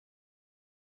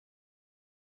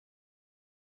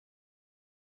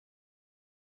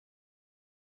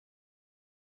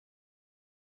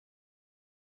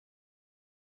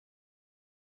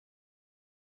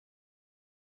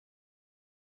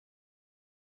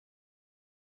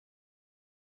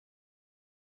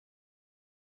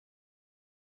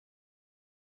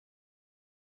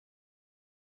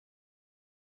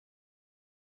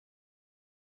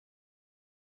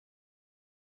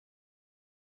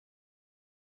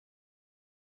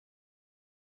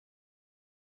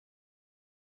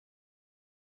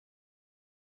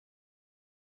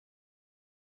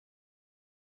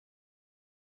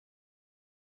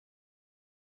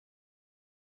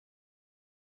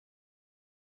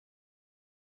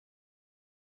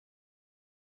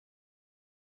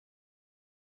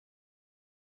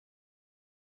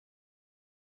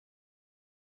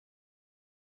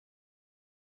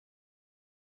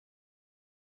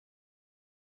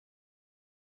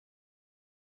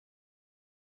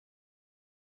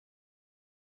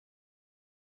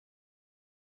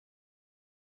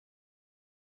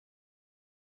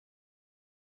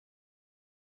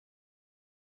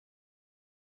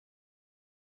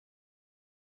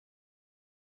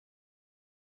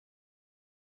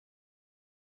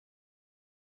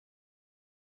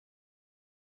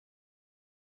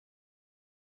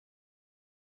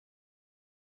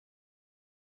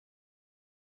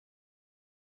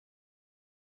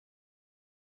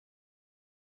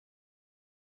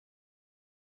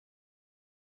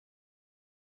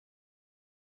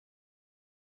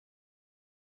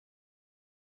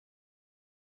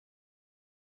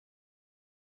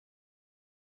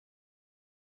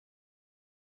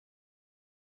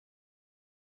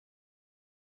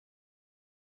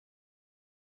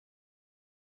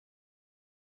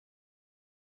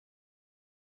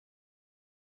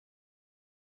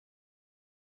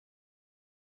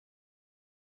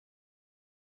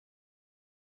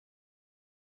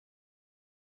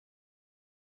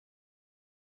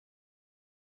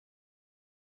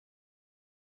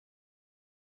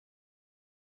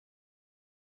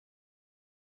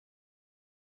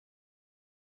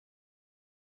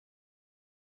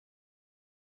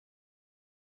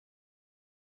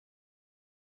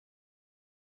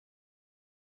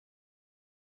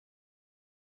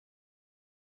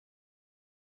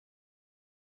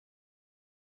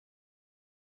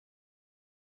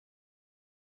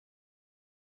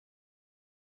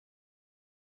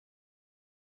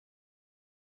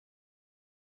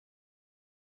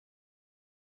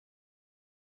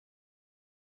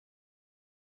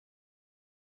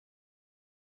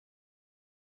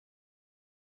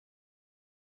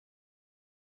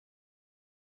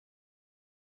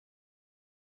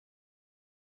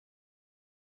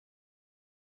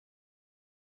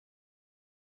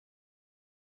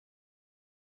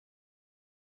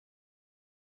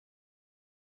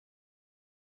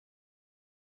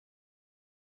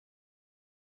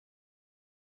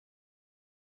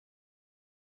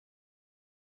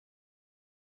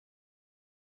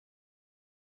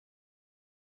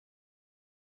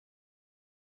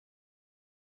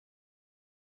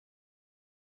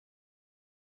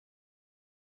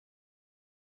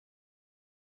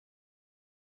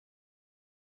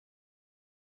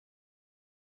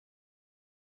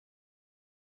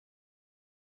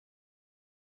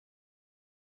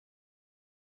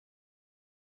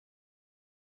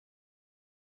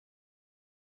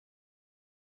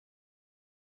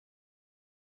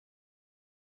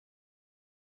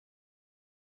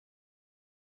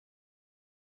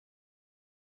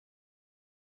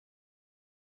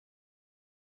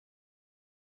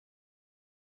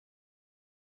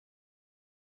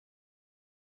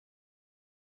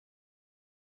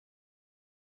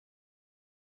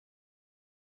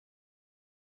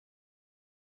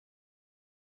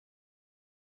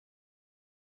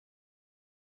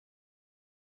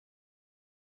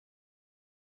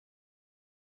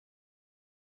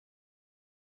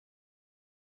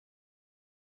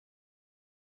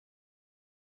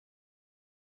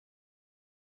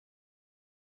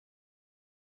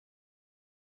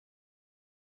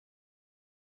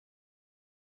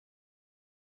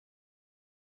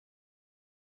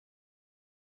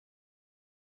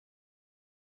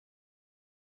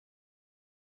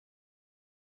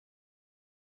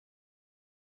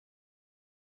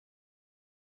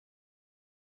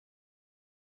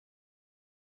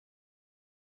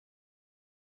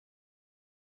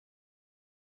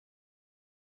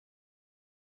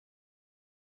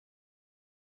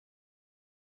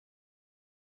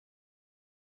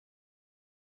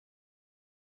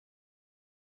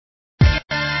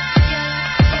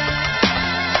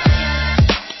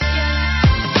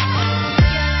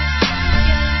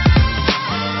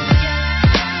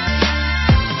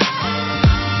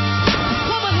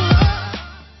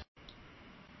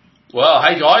Oh,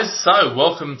 hey guys. So,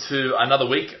 welcome to another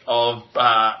week of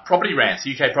Property Rants,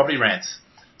 UK Property Rants.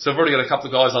 So, we've already got a couple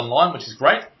of guys online, which is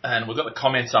great, and we've got the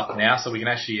comments up now, so we can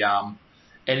actually,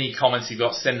 any comments you've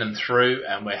got, send them through,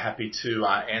 and we're happy to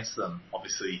answer them.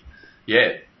 Obviously,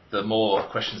 yeah, the more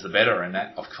questions the better, and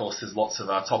that, of course, there's lots of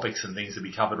topics and things to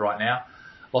be covered right now.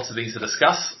 Lots of things to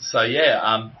discuss. So,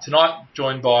 yeah, tonight,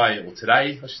 joined by, or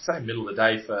today, I should say, middle of the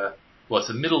day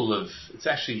it's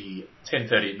actually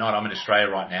 10:30 at night. I'm in Australia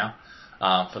right now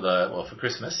for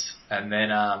Christmas, and then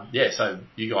so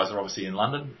you guys are obviously in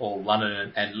London, or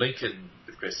London and Lincoln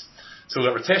with Chris. So we've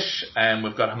got Ritesh, and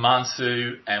we've got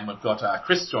Himanshu, and we've got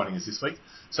Chris joining us this week.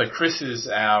 So Chris is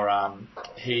our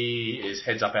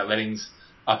heads up our lettings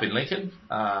up in Lincoln,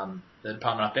 the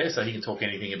department up there, so he can talk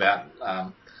anything about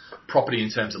property in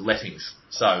terms of lettings.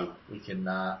 So we can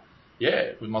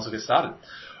we might as well get started.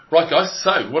 Right, guys,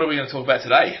 so what are we going to talk about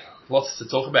today? Lots to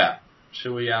talk about.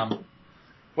 Should we,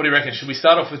 what do you reckon? Should we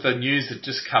start off with the news that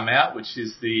just come out, which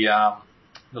is the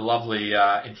lovely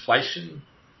inflation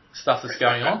stuff that's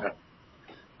going on?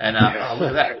 And look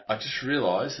at that. I just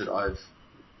realised that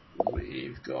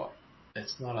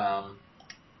it's not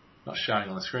showing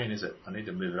on the screen, is it? I need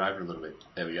to move it over a little bit.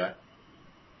 There we go.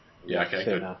 Yeah, okay,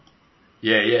 good.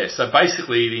 Yeah. So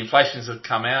basically, the inflations have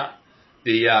come out.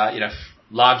 The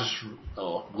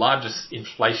largest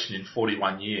inflation in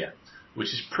 41 years, which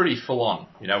is pretty full on.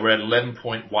 We're at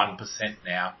 11.1%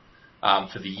 now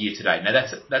for the year to date. Now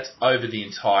that's over the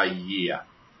entire year.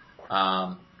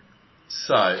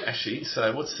 So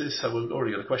what's this? So we've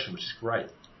already got a question, which is great.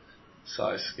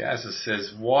 So Skazza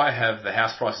says, why have the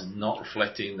house prices not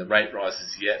reflecting the rate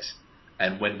rises yet,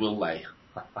 and when will they?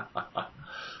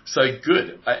 So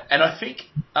good. And I think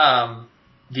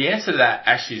the answer to that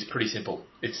actually is pretty simple.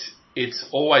 There's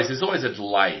always a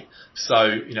delay.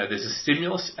 So, there's a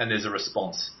stimulus and there's a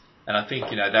response. And I think,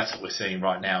 that's what we're seeing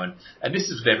right now. And this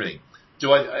is with everything.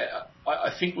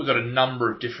 I think we've got a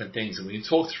number of different things, and we can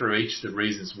talk through each of the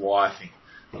reasons why I think,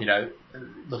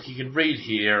 look, you can read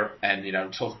here and,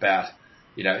 talk about,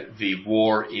 the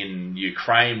war in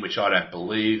Ukraine, which I don't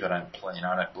believe. I don't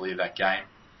believe that game.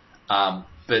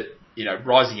 But,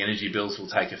 rising energy bills will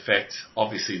take effect.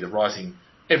 Obviously,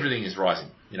 everything is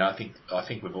rising. I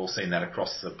think we've all seen that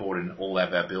across the board in all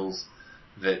of our bills,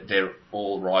 that they're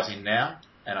all rising now.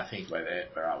 And I think where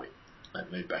are we? Let's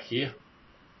move back here.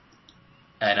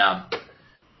 And I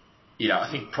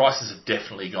think prices have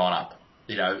definitely gone up.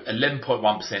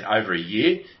 11.1% over a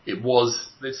year.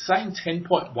 They're saying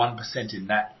 10.1% in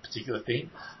that particular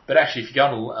thing. But actually, if you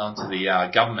go onto the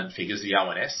government figures, the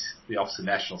ONS, the Office of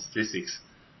National Statistics,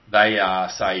 they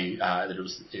say that it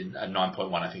was in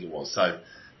 9.1, I think it was. So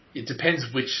it depends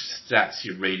which stats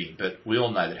you're reading, but we all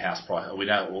know that we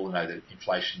all know that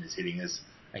inflation is hitting us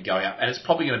and going up, and it's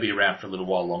probably going to be around for a little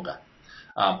while longer,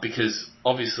 because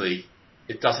obviously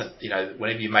it doesn't.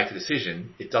 Whenever you make a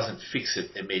decision, it doesn't fix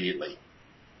it immediately.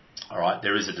 All right,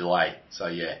 there is a delay. So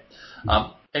yeah.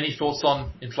 Any thoughts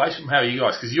on inflation? How are you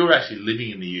guys? Because you're actually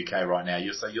living in the UK right now.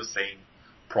 You're seeing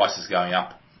prices going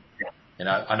up. I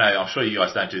know. I'm sure you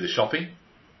guys don't do the shopping,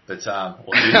 but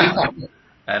or do you?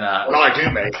 And, well, I do,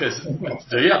 mate.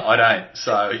 Do you? I don't.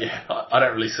 So, yeah, I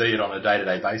don't really see it on a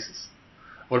day-to-day basis.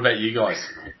 What about you guys?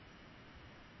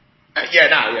 Like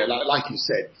you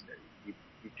said, you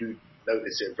do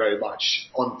notice it very much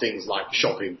on things like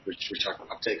shopping, which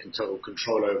I've taken total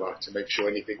control over to make sure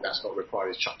anything that's not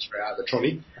required is chucked straight out of the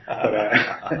trolley.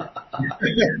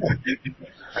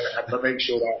 But make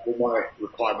sure that all my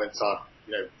requirements are,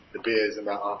 the beers and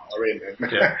that are in.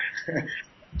 Yeah.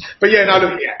 But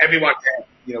everyone,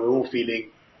 we're all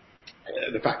feeling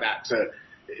the fact that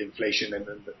inflation and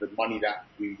the money that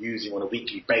we're using on a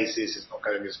weekly basis is not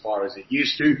going as far as it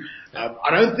used to. I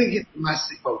don't think it's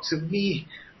massive. Well, to me,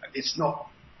 it's not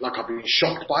like I've been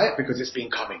shocked by it because it's been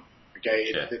coming.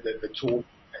 Okay, the talk,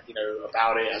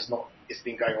 about it it's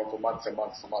been going on for months and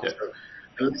months and months. Yeah. So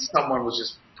unless someone was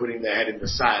just putting their head in the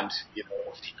sand,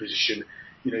 of the position,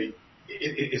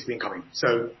 it's been coming.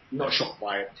 So not shocked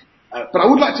by it. But I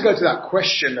would like to go to that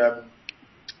question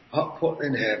put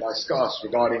in here by Scars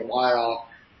regarding why our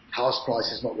house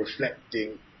prices not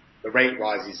reflecting the rate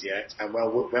rises yet, and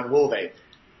when will they?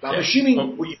 Now, I'm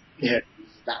assuming what you hear is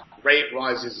that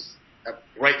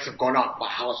rates have gone up, but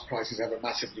house prices haven't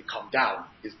massively come down.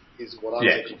 Is what I'm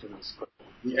taking from this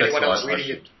question. Anyone else reading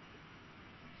it?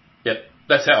 Yep,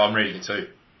 that's how I'm reading it too.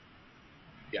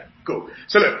 Yeah, cool.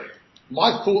 So look,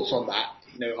 my thoughts on that,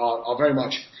 are very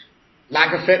much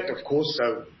lag effect, of course.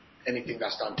 So anything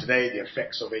that's done today, the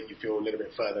effects of it, you feel a little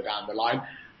bit further down the line.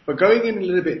 But going in a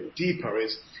little bit deeper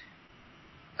is,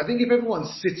 I think if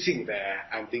everyone's sitting there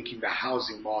and thinking the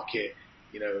housing market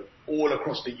all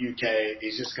across the UK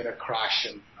is just going to crash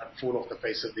and fall off the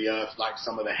face of the earth, like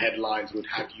some of the headlines would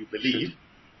have you believe.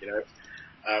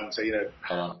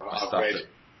 Upgrade.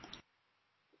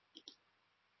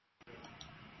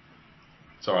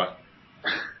 It's all right.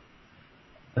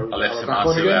 I left some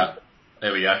R2 out.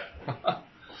 There we go.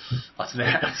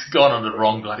 It's gone on the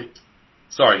wrong bloody.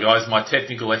 Sorry guys, my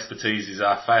technical expertise is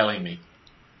failing me.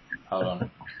 Hold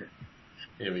on.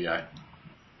 Here we go.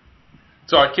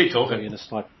 It's alright, keep talking.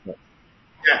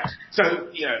 Yeah. So,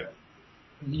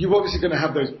 you're obviously going to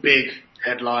have those big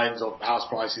headlines of house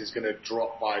prices going to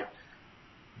drop by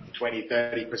 20,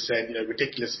 30%,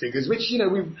 ridiculous figures, which,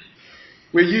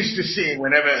 we're used to seeing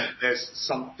whenever there's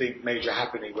something major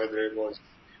happening, whether it was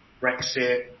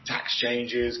Brexit, tax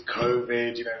changes,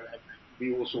 COVID,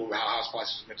 we all saw how house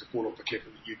prices were meant to fall off the cliff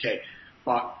in the UK,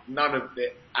 but none of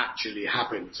it actually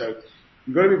happened. So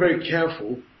you've got to be very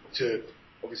careful to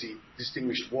obviously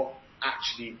distinguish what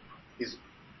actually is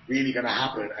really going to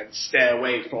happen and stay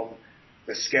away from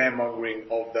the scaremongering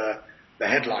of the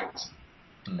headlines.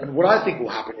 And what I think will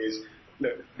happen is,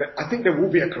 look, I think there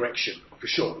will be a correction for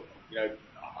sure.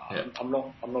 I'm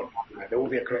not arguing that there will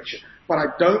be a correction, but I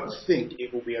don't think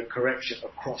it will be a correction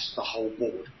across the whole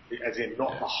board, as in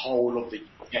not the whole of the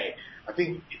UK. I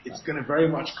think it's going to very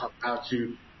much come down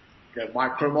to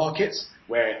micro markets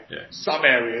where some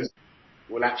areas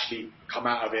will actually come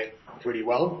out of it pretty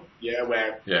well,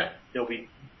 where there'll be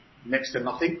next to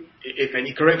nothing, if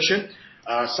any correction.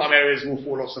 Some areas will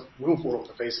fall off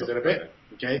the face of it a bit,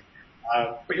 okay?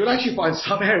 But you'll actually find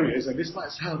some areas, and this might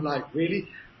sound like really,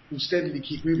 will steadily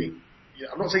keep moving.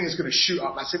 I'm not saying it's going to shoot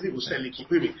up massively, it will steadily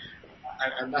keep moving.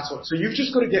 And that's what, so you've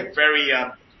just got to get very,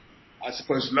 I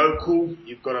suppose, local.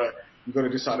 You've got to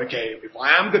decide, okay, if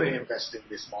I am going to invest in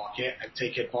this market and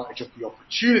take advantage of the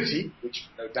opportunity, which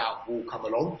no doubt will come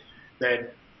along, then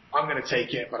I'm going to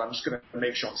take it, but I'm just going to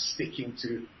make sure I'm sticking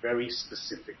to very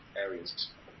specific areas.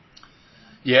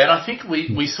 Yeah, and I think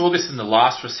we saw this in the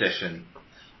last recession.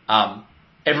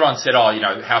 Everyone said,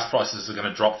 house prices are going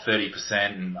to drop 30%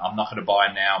 and I'm not going to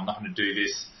buy now, I'm not going to do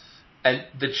this. And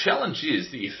the challenge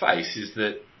that you face is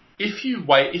that if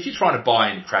you're trying to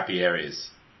buy in crappy areas,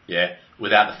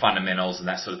 without the fundamentals and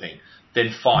that sort of thing,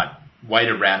 then fine, wait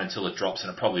around until it drops,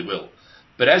 and it probably will.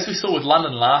 But as we saw with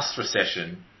London last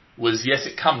recession, was yes,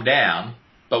 it come down,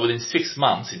 but within 6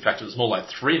 months, in fact it was more like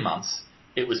 3 months,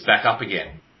 it was back up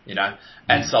again,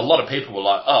 And so a lot of people were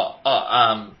like,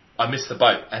 I missed the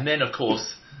boat. And then, of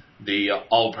course, the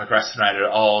old procrastinator,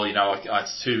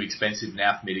 it's too expensive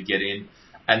now for me to get in.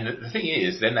 And the thing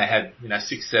is, then they had,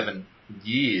 6-7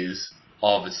 years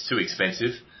of it's too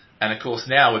expensive. And, of course,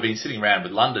 now we've been sitting around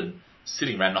with London,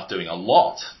 not doing a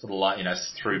lot for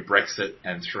through Brexit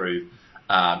and through,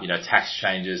 tax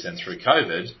changes and through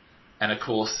COVID. And, of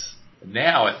course,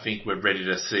 now I think we're ready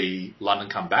to see London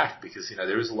come back because,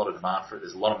 there is a lot of demand for it.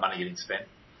 There's a lot of money getting spent.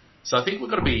 So I think we've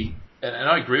got to be, and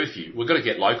I agree with you, we've got to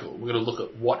get local. We've got to look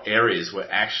at what areas we're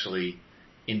actually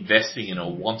investing in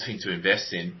or wanting to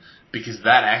invest in, because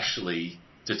that actually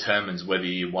determines whether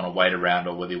you want to wait around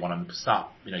or whether you want to start,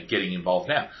 getting involved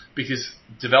now. Because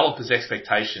developers'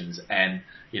 expectations and,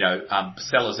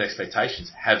 sellers'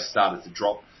 expectations have started to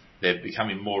drop. They're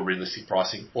becoming more realistic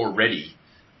pricing already,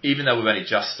 even though we've only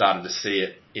just started to see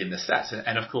it in the stats.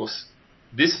 And of course,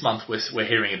 this month we're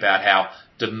hearing about how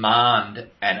demand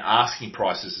and asking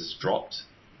prices has dropped.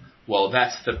 Well,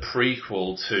 that's the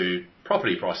prequel to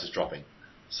property prices dropping.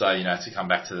 So, to come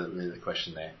back to the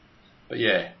question there. But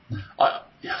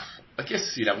I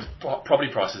guess, with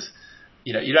property prices,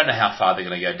 you don't know how far they're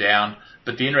going to go down.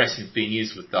 But the interesting thing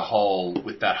is with that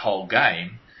whole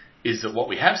game is that what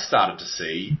we have started to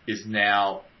see is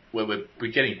now where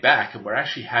we're getting back and we're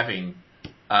actually having,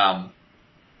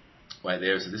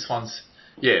 this one's,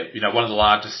 one of the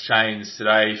largest chains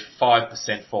today,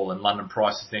 5% fall in London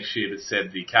prices next year, but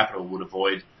said the capital would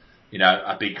avoid,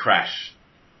 a big crash.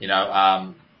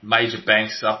 Major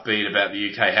banks upbeat about the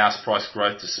UK house price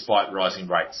growth despite rising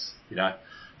rates,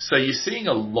 So you're seeing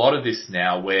a lot of this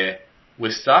now where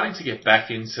we're starting to get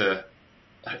back into,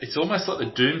 it's almost like the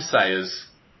doomsayers.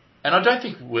 And I don't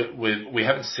think we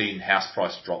haven't seen house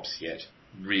price drops yet,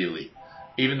 really.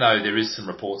 Even though there is some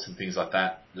reports and things like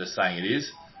that are saying it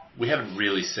is, we haven't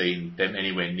really seen them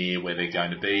anywhere near where they're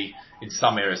going to be. In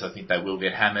some areas, I think they will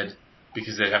get hammered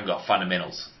because they haven't got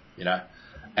fundamentals, And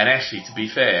actually, to be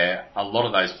fair, a lot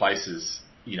of those places,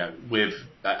 we've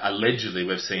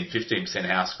seen 15%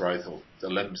 house growth or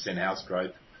 11% house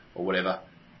growth or whatever,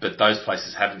 but those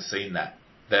places haven't seen that.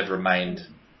 They've remained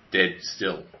dead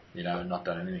still, and not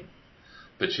done anything.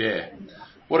 But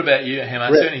what about you,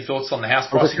 Hemant? Any thoughts on the house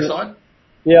pricing side?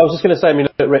 Yeah, I was just going to say, I mean,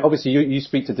 Rick, obviously you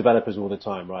speak to developers all the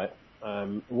time, right?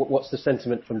 What's the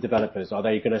sentiment from developers? Are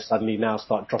they going to suddenly now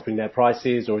start dropping their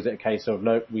prices, or is it a case of,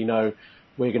 no, we know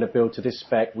we're going to build to this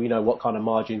spec, we know what kind of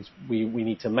margins we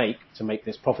need to make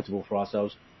this profitable for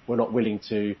ourselves. We're not willing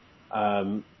to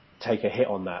take a hit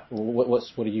on that.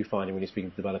 What are you finding when you're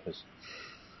speaking to developers?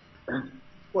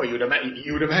 Well, you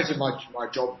would imagine my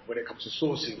job when it comes to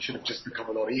sourcing should have just become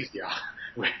a lot easier.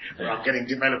 where I'm getting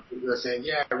developers who are saying,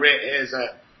 yeah, here's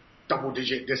a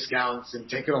double-digit discounts and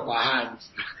take it off our hands.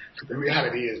 The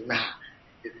reality is,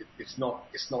 it's not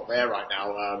there right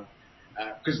now.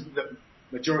 Because the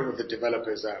majority of the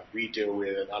developers that we deal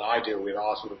with and that I deal with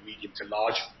are sort of medium to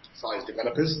large size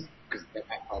developers, because that's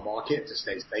our market, to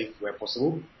stay safe where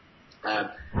possible. And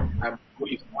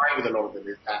what you find with a lot of them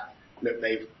is that, look,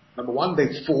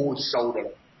 they've forward sold a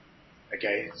lot.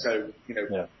 Okay, so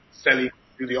selling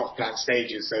through the off-plan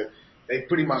stages, so they've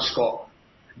pretty much got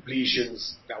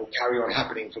completions that will carry on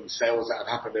happening from sales that have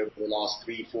happened over the last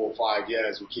 3, 4, 5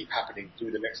 years, will keep happening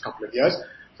through the next couple of years.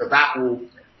 So that will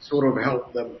sort of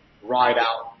help them ride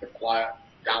out the quiet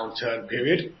downturn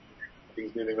period,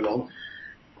 things moving along.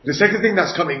 The second thing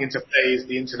that's coming into play is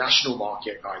the international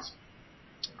market, guys,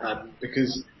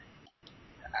 because.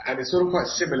 And it's sort of quite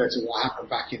similar to what happened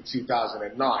back in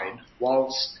 2009.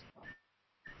 Whilst,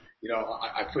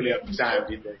 I fully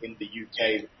understand in the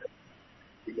UK,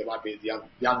 there might be the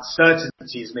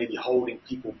uncertainties maybe holding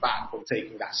people back from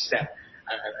taking that step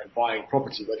and buying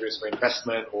property, whether it's for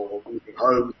investment or moving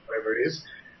home, whatever it is.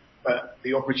 But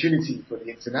the opportunity for the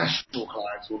international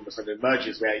clients almost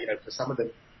emerges where, for some of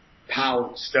the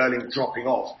pound sterling dropping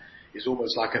off is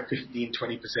almost like a 15-20%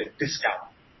 discount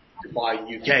to buy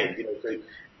UK, so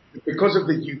because of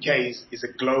the UK is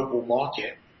a global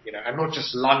market, and not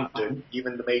just London,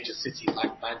 even the major cities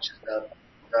like Manchester,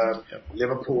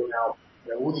 Liverpool now,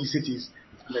 all these cities,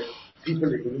 people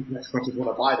in international countries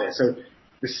want to buy there. So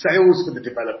the sales for the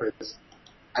developers,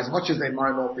 as much as they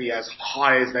might not be as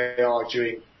high as they are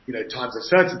during, times of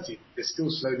certainty, they're still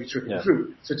slowly trickling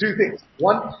through. So two things.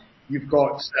 One, you've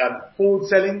got forward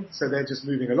selling, so they're just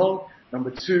moving along.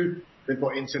 Number two, they've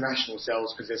got international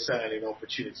sales because there's certainly an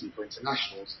opportunity for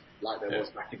internationals like there was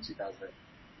back in 2000.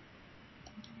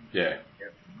 Yeah.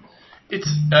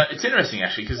 It's interesting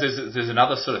actually because there's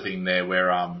another sort of thing there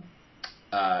where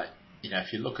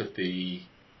if you look at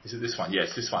is it this one?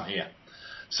 Yes, this one here.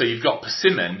 So you've got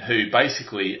Persimmon, who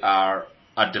basically are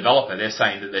a developer. They're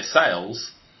saying that their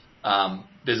sales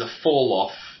there's a fall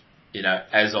off,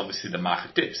 as obviously the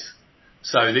market dips.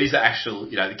 So these are actual,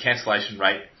 the cancellation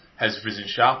rate has risen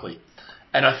sharply.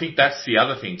 And I think that's the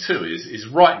other thing too, is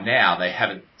right now they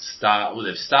haven't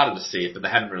they've started to see it, but they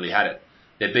haven't really had it.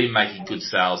 They've been making good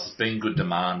sales, there's been good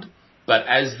demand, but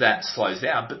as that slows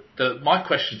down, my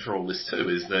question for all this too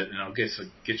is that, and I'll get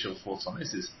your thoughts on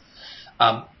this, is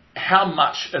how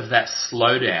much of that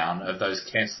slowdown of those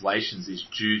cancellations is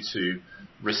due to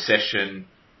recession,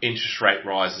 interest rate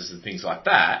rises and things like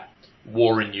that,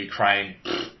 war in Ukraine,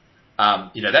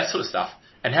 that sort of stuff,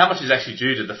 and how much is actually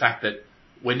due to the fact that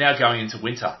we're now going into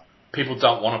winter. People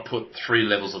don't want to put 3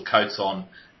 levels of coats on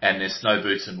and their snow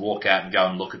boots and walk out and go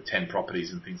and look at 10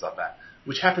 properties and things like that,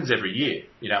 which happens every year.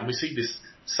 And we see this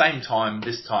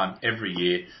this time every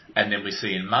year, and then we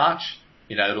see in March,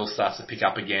 it all starts to pick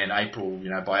up again. April,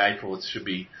 by April it should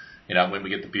be, when we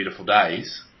get the beautiful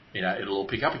days, it'll all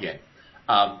pick up again.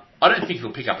 I don't think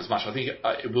it'll pick up as much. I think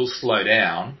it will slow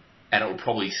down, and it will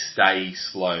probably stay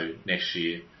slow next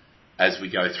year as we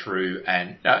go through,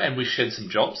 and we shed some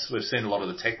jobs. We've seen a lot of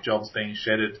the tech jobs being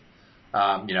shedded,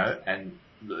 and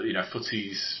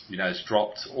FTSE's, has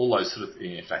dropped. All those sort of,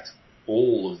 in fact,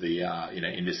 all of the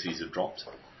indices have dropped,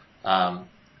 and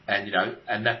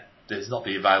that there's not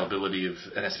the availability of,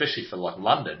 and especially for like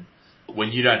London,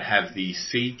 when you don't have the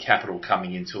seed capital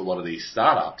coming into a lot of these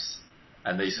startups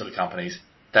and these sort of companies,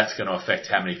 that's going to affect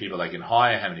how many people they can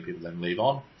hire, how many people they can leave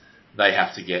on. They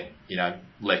have to get,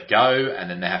 let go, and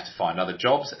then they have to find other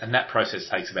jobs, and that process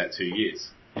takes about 2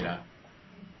 years,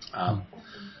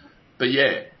 But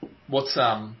yeah, what's,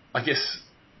 I guess,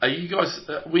 are you guys,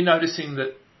 we noticing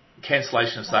that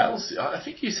cancellation of sales? I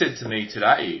think you said to me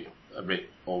today, Rick,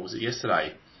 or was it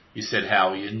yesterday, you said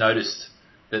how you noticed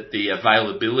that the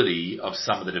availability of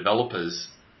some of the developers,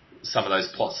 some of those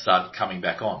plots started coming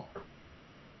back on.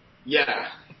 Yeah.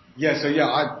 So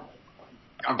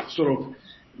I've sort of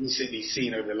recently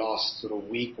seen over the last sort of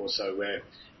week or so where,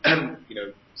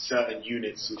 certain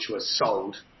units which were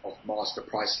sold off master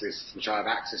price lists, which I have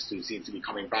access to, seem to be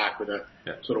coming back with a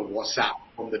sort of WhatsApp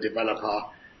from the developer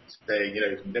saying,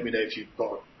 let me know if you've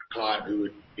got a client who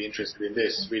would be interested in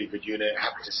this really good unit,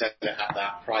 happy to sell it at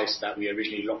that price that we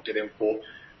originally locked it in for.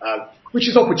 which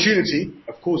is opportunity.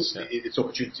 Of course, it's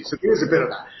opportunity. So there is a bit of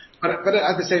that. But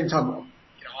at the same time,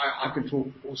 you know, I can talk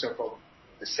also from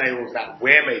the sales that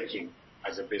we're making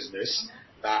as a business,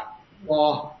 that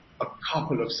are a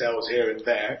couple of sales here and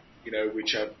there, you know,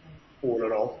 which have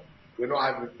fallen off. We're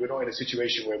not in a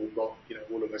situation where we've got, you know,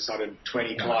 all of a sudden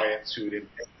 20 clients who had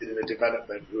invested in a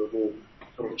development who have all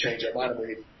sort of changed their mind. I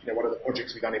mean, you know, one of the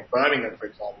projects we've done in Birmingham, for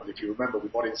example, if you remember, we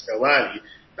got in so early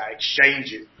that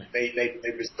exchange, they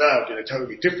reserved in a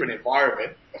totally different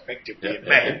environment, effectively in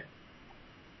May,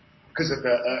 because of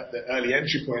the early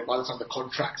entry point. By the time the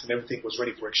contracts and everything was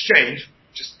ready for exchange,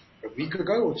 just a week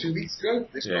ago or 2 weeks ago,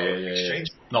 this exchange.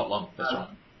 Not long, that's right.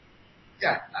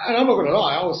 Yeah, and I'm not going to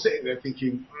lie, I was sitting there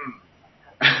thinking,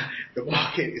 the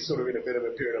market is sort of in a bit of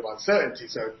a period of uncertainty.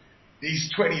 So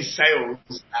these 20 sales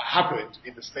that happened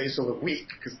in the space of a week,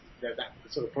 because you know, that's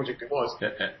the sort of project it was,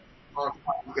 are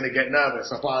going to get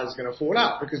nervous. Our buyers are going to fall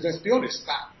out, because let's be honest,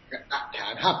 that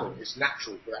can happen. It's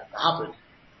natural for that to happen.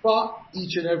 But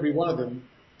each and every one of them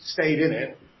stayed in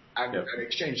it and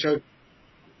exchanged. So,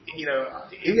 you know,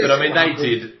 but I mean,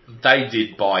 they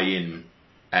did buy in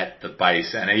at the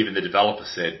base, and even the developer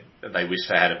said that they wish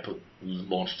they had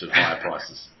launched at higher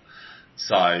prices.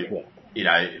 So, you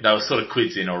know, they were sort of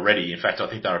quids in already. In fact, I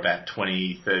think they were about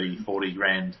 20, 30, 40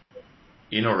 grand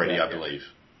in already, I believe.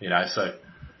 You know, so,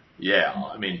 yeah,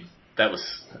 I mean, that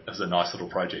was a nice little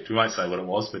project. We won't say what it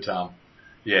was, but,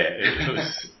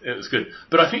 it was good.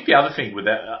 But I think the other thing with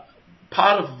that,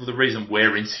 part of the reason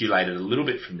we're insulated a little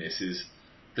bit from this is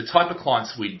the type of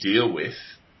clients we deal with,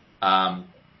 are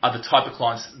the type of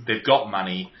clients, they've got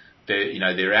money,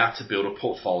 they're out to build a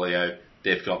portfolio,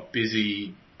 they've got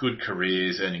busy, good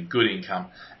careers, earning good income.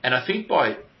 And I think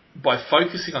by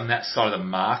focusing on that side of the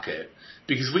market,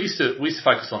 because we used to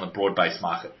focus on the broad-based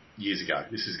market years ago.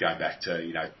 This is going back to,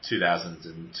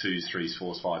 2002s, 3s,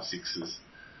 4s, 5s, 6s.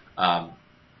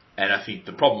 And I think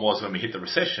the problem was when we hit the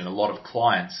recession, a lot of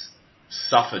clients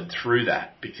suffered through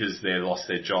that because they lost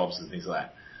their jobs and things like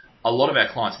that. A lot of our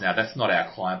clients now, that's not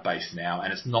our client base now,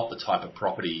 and it's not the type of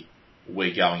property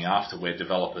we're going after, where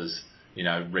developers,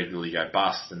 regularly go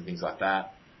bust and things like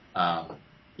that.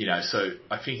 So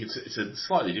I think it's a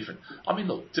slightly different. I mean,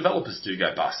 look, developers do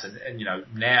go bust, and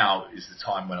now is the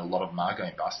time when a lot of them are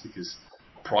going bust because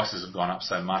prices have gone up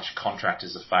so much.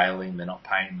 Contractors are failing; they're not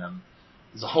paying them.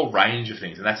 There's a whole range of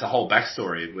things, and that's a whole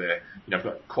backstory where I've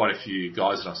got quite a few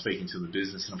guys that I'm speaking to in the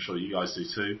business, and I'm sure you guys do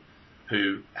too,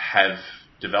 who have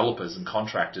developers and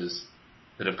contractors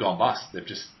that have gone bust. They've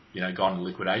just gone into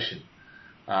liquidation,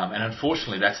 and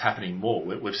unfortunately that's happening more.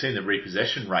 We've seen the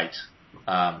repossession rate.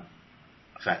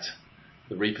 In fact,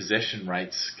 the repossession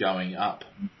rate's going up.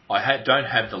 I don't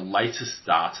have the latest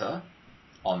data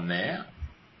on there,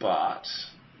 but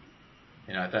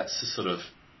that's the sort of,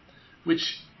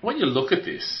 which when you look at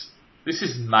this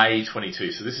is May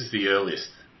 22, so this is the earliest.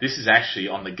 This is actually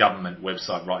on the government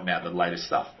website right now, the latest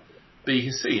stuff. But you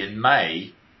can see in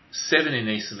May, 7 in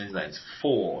Eastern Midlands,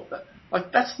 4.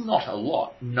 That's not a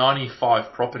lot.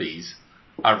 95 properties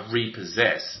are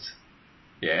repossessed,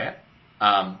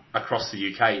 across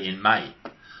the UK in May.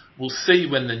 We'll see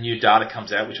when the new data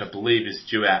comes out, which I believe is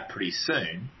due out pretty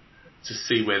soon, to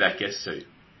see where that gets to.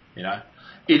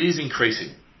 It is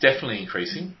increasing, definitely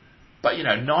increasing. But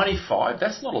 95,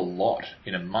 that's not a lot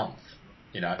in a month.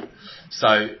 So,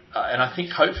 and I think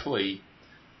hopefully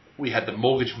we had the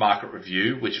mortgage market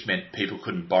review, which meant people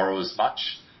couldn't borrow as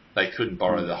much. They couldn't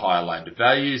borrow the higher loan to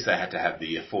values. They had to have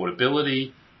the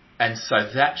affordability. And so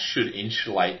that should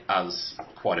insulate us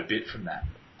quite a bit from that.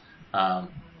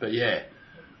 But yeah,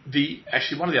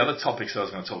 actually one of the other topics I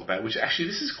was going to talk about, which actually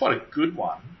this is quite a good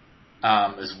one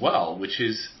as well, which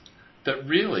is that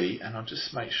really, and I'll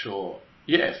just make sure,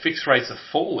 fixed rates are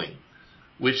falling,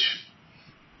 which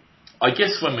I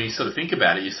guess when we sort of think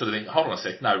about it, you sort of think, hold on a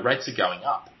sec, no, rates are going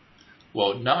up.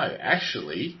 Well, no,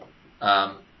 actually,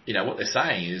 what they're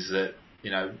saying is that,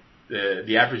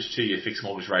 the average 2-year fixed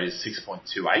mortgage rate is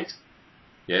 6.28.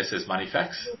 Says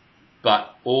Moneyfacts.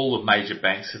 But all the major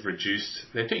banks have reduced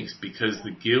their things because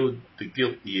the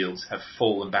gilt yields have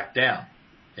fallen back down,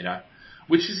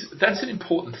 that's an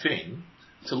important thing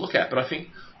to look at. But I think,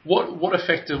 what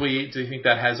effect do you think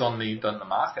that has on the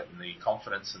market and the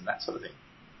confidence and that sort of thing?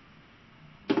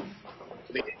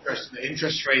 The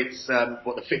interest rates,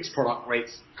 the fixed product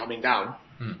rates coming down.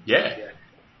 Yeah.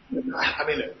 I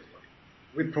mean, look,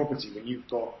 with property, when you've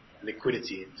got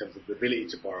liquidity in terms of the ability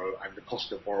to borrow, and the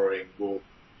cost of borrowing will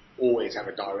always have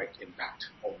a direct impact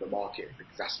on the market,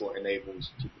 because that's what enables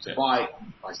people to buy,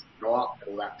 prices go up,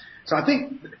 and all that. So I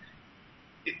think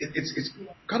it's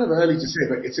kind of early to say,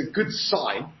 but it's a good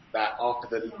sign that after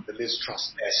the Liz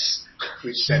Truss mess,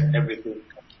 which sent everything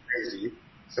crazy,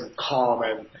 some calm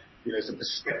and, some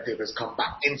perspective has come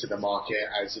back into the market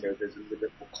as, there's a little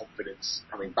bit more confidence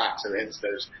coming back. So hence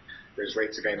those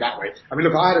rates are going that way. I mean,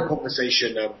 look, I had a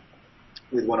conversation,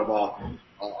 with one of our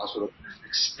sort of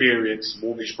experienced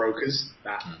mortgage brokers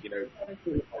that,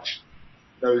 pretty much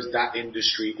knows that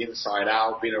industry inside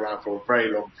out, been around for a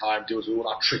very long time, deals with all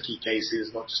our tricky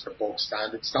cases, not just the bog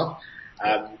standard stuff.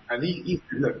 And he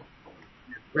said, look,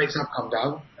 rates have come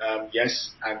down,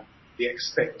 yes, and the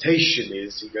expectation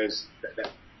is, he goes,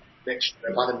 that next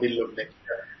year, by the middle of next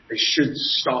year, they should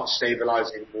start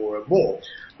stabilizing more and more.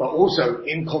 But also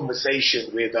in conversation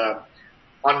with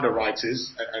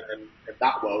underwriters and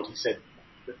that world, he said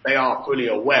that they are fully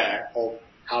aware of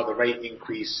how the rate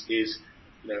increase is,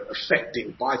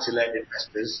 affecting buy-to-let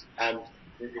investors, and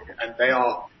they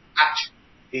are actually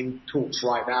in talks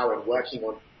right now and working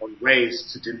on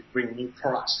ways to bring new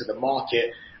products to the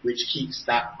market, which keeps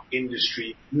that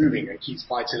industry moving and keeps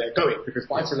buy-to-let going, because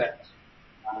buy-to-let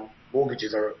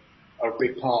mortgages are a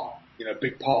big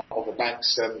part of the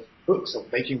bank's books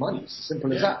of making money. It's as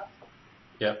simple as that.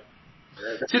 Yeah.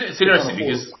 It's interesting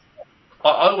because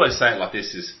I always say it like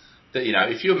this, is that,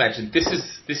 if you imagine this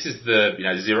is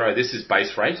the, zero, this is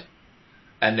base rate,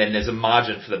 and then there's a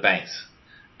margin for the banks.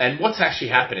 And what's actually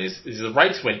happened is the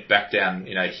rates went back down,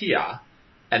 here,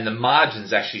 and the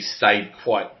margins actually stayed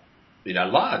quite,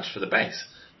 large for the banks.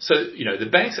 So, the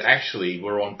banks actually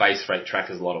were on base rate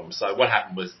trackers, a lot of them. So what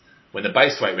happened was when the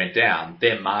base rate went down,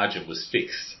 their margin was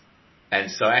fixed. And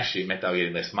so actually it meant they were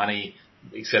getting less money,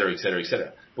 et cetera, et cetera, et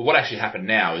cetera. But what actually happened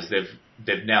now is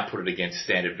they've now put it against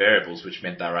standard variables, which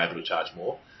meant they were able to charge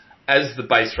more. As the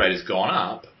base rate has gone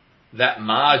up, that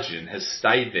margin has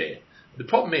stayed there. The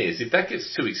problem is, if that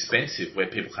gets too expensive where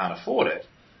people can't afford it,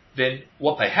 then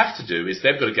what they have to do is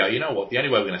they've got to go, you know what, the only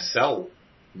way we're going to sell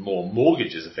more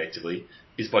mortgages effectively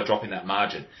is by dropping that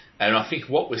margin. And I think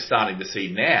what we're starting to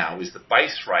see now is the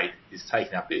base rate is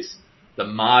taking up this. The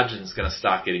margin's going to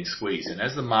start getting squeezed. And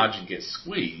as the margin gets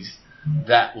squeezed,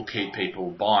 that will keep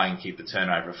people buying, keep the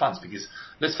turnover of funds. Because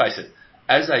let's face it,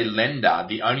 as a lender,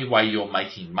 the only way you're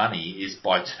making money is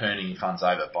by turning funds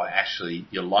over, by actually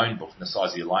your loan book and the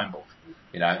size of your loan book,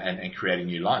 and creating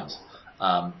new loans.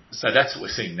 So that's what we're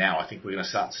seeing now. I think we're going to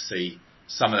start to see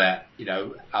some of that,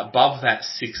 above that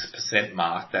 6%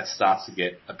 mark, that starts to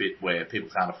get a bit where people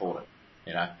can't afford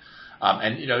it,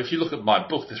 And, if you look at my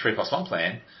book, the 3+1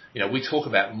 plan, we talk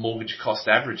about mortgage cost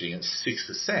averaging at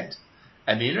 6%.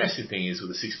 And the interesting thing is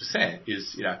with the 6%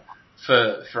 is,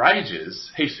 for ages,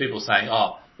 heaps of people saying,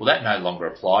 oh, well, that no longer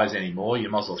applies anymore. You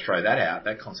might as well throw that out,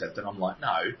 that concept. And I'm like,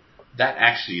 no, that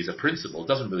actually is a principle. It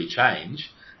doesn't really change.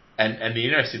 And the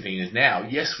interesting thing is now,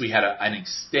 yes, we had an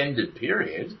extended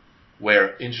period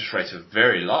where interest rates are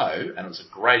very low, and it was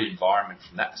a great environment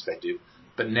from that perspective.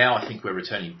 But now I think we're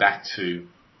returning back to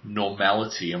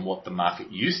normality and what the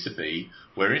market used to be,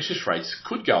 where interest rates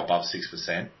could go above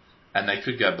 6% and they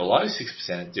could go below 6%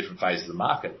 at different phases of the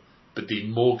market. But the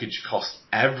mortgage cost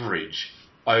average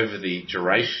over the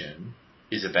duration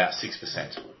is about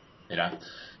 6%,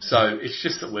 So it's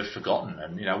just that we've forgotten,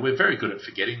 and, we're very good at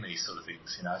forgetting these sort of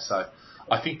things, So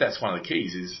I think that's one of the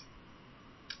keys is,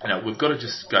 we've got to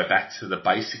just go back to the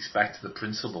basics, back to the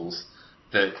principles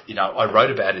that, I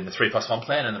wrote about in the 3+1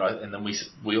 plan and then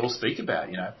we all speak about,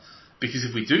 because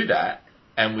if we do that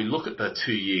and we look at the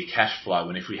 2-year cash flow,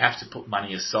 and if we have to put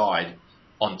money aside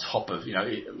on top of,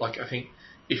 I think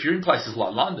if you're in places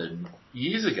like London,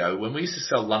 years ago when we used to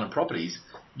sell London properties,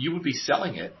 you would be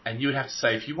selling it and you would have to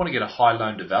say, if you want to get a high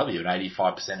loan to value, an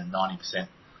 85% and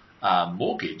 90%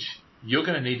 mortgage, you're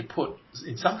going to need to put,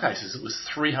 in some cases, it was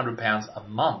 £300 a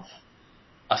month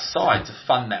aside to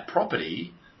fund that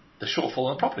property, the shortfall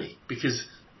in the property. Because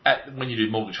when you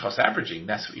do mortgage cost averaging,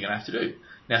 that's what you're going to have to do.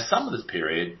 Now, some of this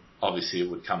period, obviously, it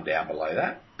would come down below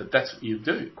that, but that's what you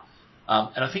do.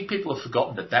 And I think people have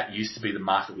forgotten that used to be the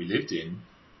market we lived in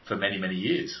for many, many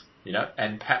years,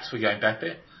 and perhaps we're going back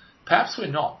there. Perhaps we're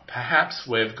not. Perhaps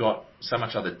we've got so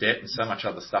much other debt and so much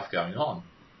other stuff going on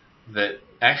that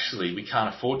actually we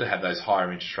can't afford to have those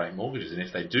higher interest rate mortgages. And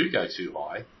if they do go too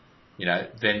high,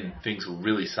 then things will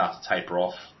really start to taper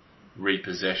off,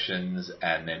 repossessions,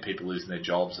 and then people losing their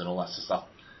jobs and all that sort of stuff.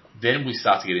 Then we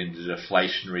start to get into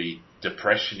deflationary,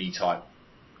 depression-y type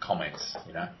comments,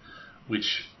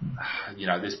 which,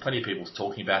 there's plenty of people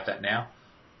talking about that now.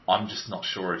 I'm just not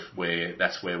sure if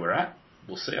that's where we're at.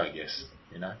 We'll see, I guess,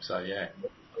 so yeah.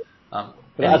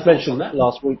 But as mentioned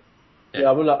last week,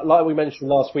 well, like we mentioned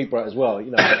last week, Brett, as well,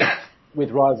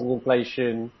 with rising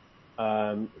inflation,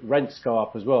 rents go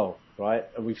up as well, right?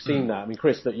 And we've seen that. I mean,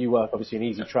 Chris, that you work obviously in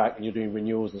Easy Track and you're doing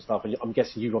renewals and stuff, and I'm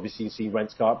guessing you've obviously seen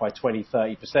rents go up by 20,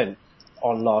 30%.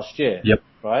 on last year. Yep.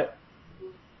 Right?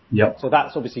 Yep. So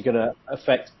that's obviously going to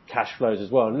affect cash flows as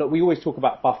well. And look, we always talk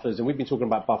about buffers, and we've been talking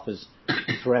about buffers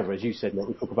forever, as you said. Look,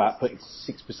 we talk about putting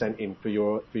 6% in for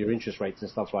your interest rates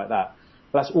and stuff like that.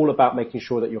 But that's all about making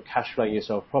sure that you're cash flowing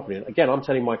yourself properly. And again, I'm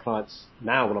telling my clients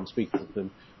now when I'm speaking to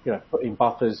them, put in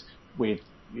buffers with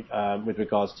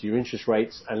regards to your interest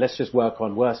rates, and let's just work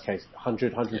on worst case,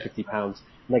 100, 150 pounds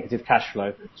negative cash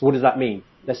flow. So what does that mean?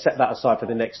 Let's set that aside for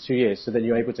the next 2 years, so then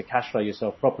you're able to cash flow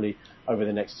yourself properly over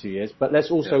the next 2 years. But let's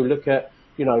also look at,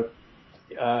 your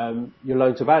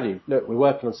loan to value. Look, we're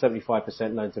working on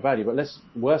 75% loan to value, but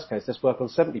worst case, let's work on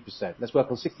 70%. Let's work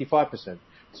on 65%.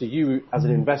 So you, as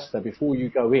an investor, before you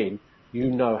go in, you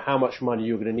know how much money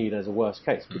you're going to need as a worst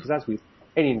case. Because as with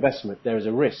any investment, there is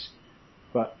a risk.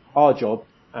 But our job,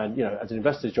 and as an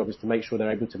investor's job, is to make sure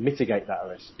they're able to mitigate that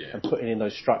risk and putting in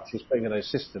those structures, putting in those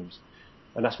systems,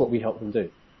 and that's what we help them do.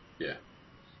 Yeah,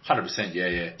 100%.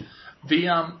 Yeah.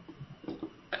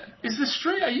 Is the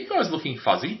street? Are you guys looking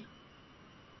fuzzy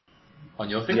on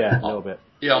your thing? Yeah, a little bit.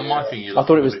 Yeah, on my thing, you look. I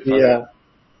thought it was the.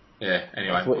 Yeah.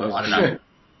 Anyway, I don't know.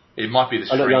 It might be the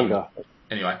stream. A little younger.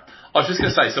 Anyway, I was just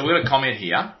going to say. So we've got a comment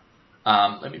here.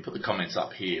 Let me put the comments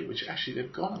up here, which actually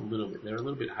they've gone a little bit. They're a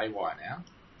little bit haywire now.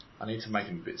 I need to make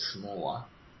them a bit smaller.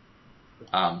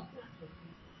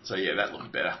 So yeah, that looks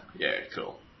better. Yeah,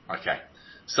 cool. Okay.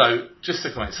 So just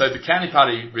to comment. So the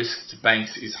counterparty risk to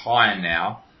banks is higher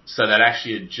now, so that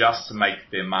actually adjust to make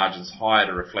their margins higher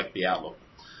to reflect the outlook.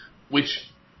 Which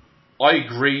I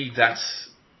agree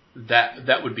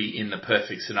that would be in the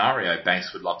perfect scenario.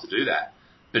 Banks would love to do that.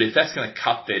 But if that's going to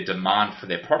cut their demand for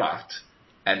their product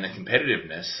and the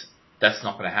competitiveness, that's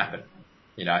not going to happen.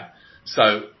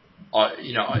 So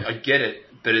I get it,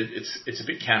 but it's a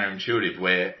bit counterintuitive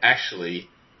where actually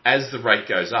as the rate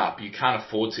goes up, you can't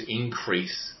afford to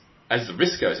increase, as the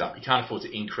risk goes up, you can't afford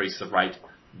to increase the rate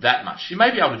that much. You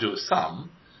may be able to do it some,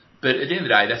 but at the end of the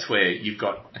day, that's where you've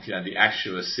got, the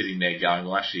actuaries sitting there going,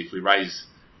 well, actually, if we raise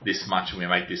this much and we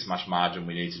make this much margin,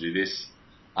 we need to do this.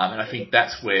 And I think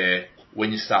that's where,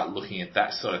 when you start looking at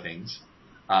that sort of things,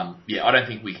 I don't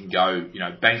think we can go,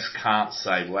 banks can't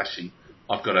say, well, actually,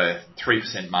 I've got a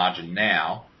 3% margin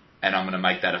now, and I'm going to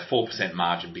make that a 4%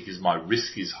 margin because my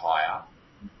risk is higher.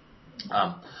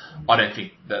 I don't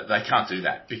think that they can't do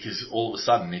that, because all of a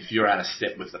sudden, if you're out of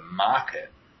step with the market,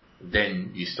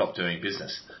 then you stop doing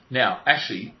business. Now,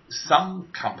 actually, some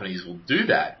companies will do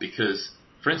that because,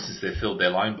 for instance, they've filled their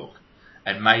loan book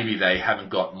and maybe they haven't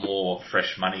got more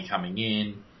fresh money coming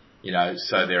in,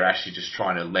 so they're actually just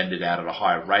trying to lend it out at a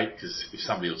higher rate because if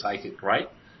somebody will take it, great.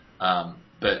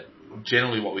 But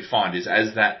generally what we find is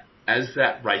as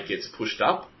that rate gets pushed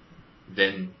up,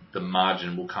 then the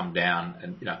margin will come down,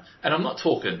 and I'm not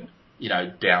talking,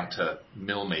 down to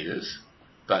millimeters,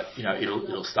 but,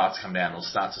 it'll start to come down. It'll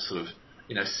start to sort of,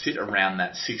 sit around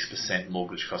that 6%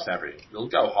 mortgage cost average. It'll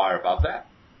go higher above that,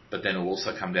 but then it'll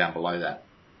also come down below that,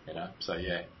 so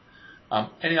yeah.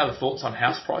 Any other thoughts on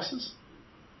house prices?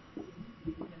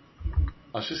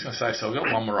 I was just going to say, so I've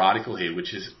got one more article here,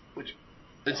 which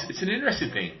it's an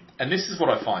interesting thing, and this is what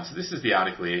I find. So this is the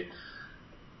article here.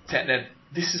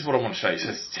 This is what I want to show you.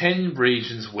 So it's 10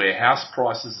 regions where house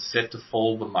prices are set to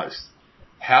fall the most.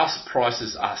 House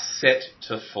prices are set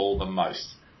to fall the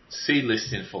most. See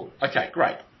list in full. Okay,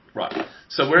 great. Right.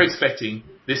 So we're expecting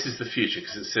this is the future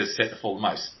because it says set to fall the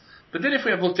most. But then if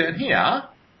we have a look down here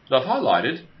that I've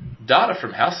highlighted, data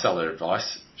from House Seller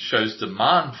Advice shows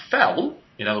demand fell,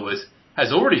 in other words,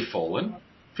 has already fallen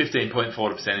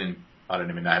 15.4% in, I don't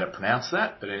even know how to pronounce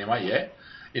that, but anyway, yeah.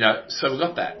 So we've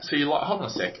got that. So you're like, hold on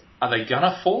a sec. Are they going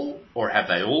to fall or have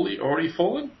they already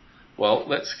fallen? Well,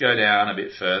 let's go down a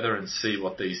bit further and see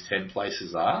what these 10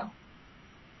 places are.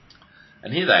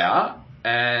 And here they are.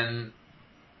 And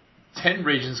 10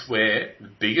 regions where the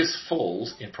biggest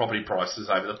falls in property prices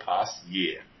over the past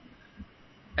year.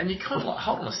 And you kind of like,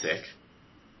 hold on a sec.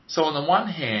 So on the one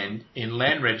hand, in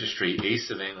Land Registry,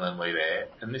 east of England, we're there,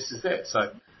 and this is there.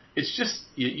 So it's just,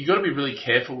 you got to be really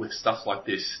careful with stuff like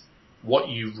this, what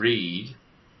you read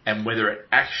and whether it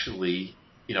actually,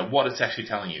 what it's actually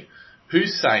telling you.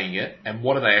 Who's saying it and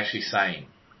what are they actually saying,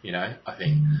 I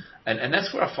think. And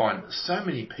that's where I find so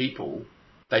many people,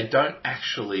 they don't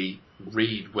actually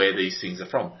read where these things are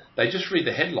from. They just read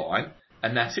the headline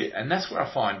and that's it. And that's where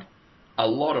I find a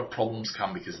lot of problems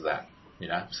come because of that,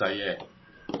 So yeah.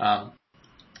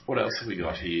 What else have we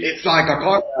got here? It's like, I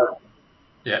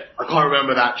can't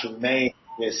remember the actual name.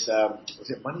 This, was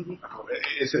it Money Week?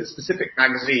 It's a specific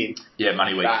magazine. Yeah,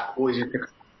 Money Week. That always used to,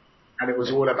 and it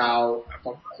was all about,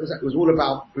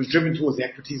 it was driven towards the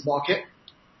equities market.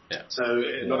 Yeah. So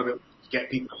a lot of it was to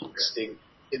get people investing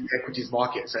in the equities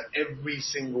market. So every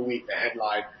single week the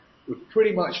headline would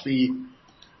pretty much be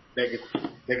negative property.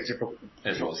 Negative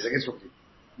property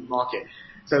market.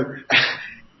 So,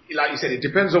 like you said, it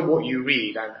depends on what you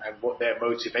read and what their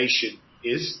motivation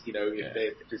is. You know,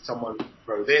 if it's someone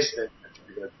pro this, then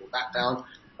they're going to pull that down.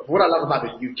 But what I love about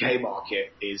the UK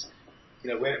market is,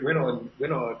 you know, we're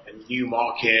not a new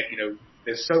market. You know,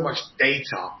 there's so much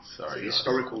data,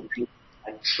 historical data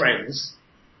and trends.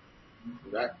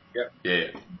 That, yeah.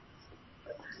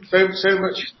 So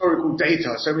much historical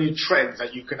data, so many trends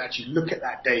that you can actually look at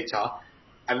that data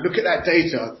and look at that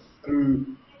data through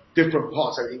different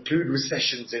parts that include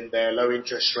recessions in there, low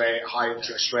interest rate, high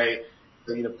interest rate.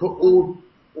 Then, you know, put all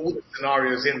the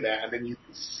scenarios in there, and then you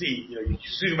can see, you know, you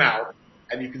zoom out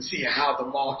and you can see how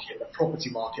the property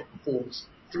market performs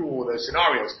through all those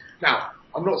scenarios. Now,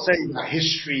 I'm not saying that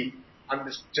history,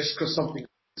 just because something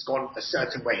has gone a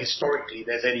certain way historically,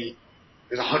 there's a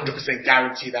 100%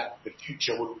 guarantee that the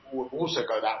future will also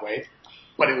go that way,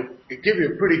 but it'll give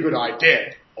you a pretty good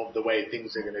idea of the way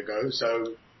things are going to go.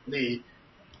 So, you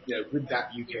know, with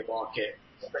that UK market,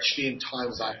 especially in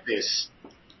times like this,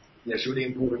 you know, it's really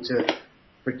important to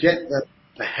forget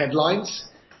the headlines,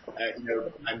 you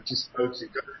know, and just go to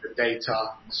the data,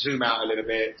 zoom out a little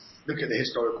bit, look at the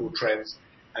historical trends,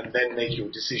 and then make your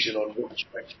decision on what you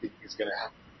actually think is going to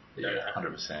happen. Yeah,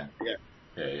 100%.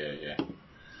 Yeah.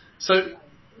 So,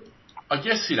 I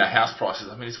guess, you know, house prices,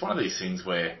 I mean, it's one of these things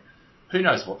where who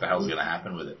knows what the hell's going to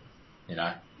happen with it, you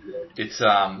know? It's,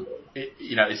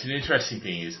 you know, it's an interesting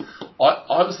thing is,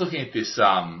 I was looking at this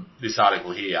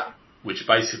article here, which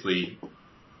basically,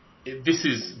 this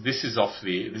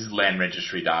is land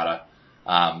registry data,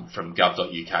 from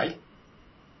gov.uk.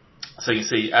 So you can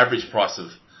see average price of,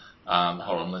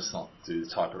 hold on, let's not do the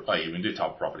type of, you can do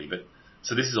type of property, but,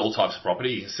 so this is all types of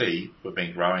property. You can see we've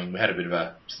been growing. We had a bit of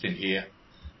a stint here,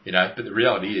 you know, but the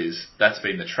reality is that's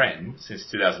been the trend since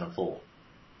 2004.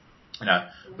 You know,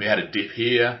 we had a dip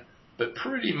here, but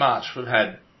pretty much we've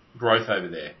had growth over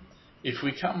there. If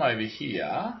we come over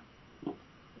here,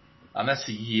 and that's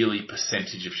the yearly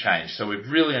percentage of change. So we've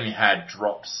really only had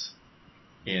drops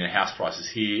in house prices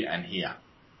here and here,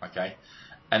 okay?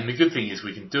 And the good thing is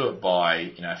we can do it by,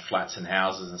 you know, flats and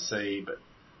houses and see, but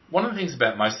one of the things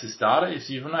about most of this data is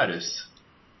you'll notice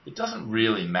it doesn't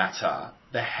really matter.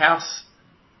 The house,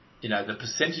 you know, the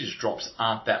percentage drops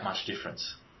aren't that much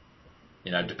difference,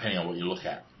 you know, depending on what you look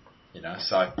at, you know.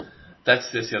 So that's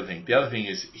the other thing. The other thing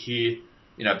is here,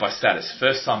 you know, by status,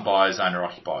 first time buyers, owner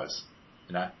occupiers,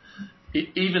 you know.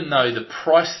 Even though the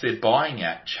price they're buying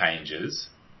at changes,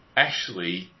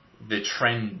 actually the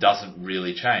trend doesn't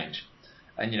really change.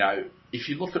 And, you know, if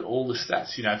you look at all the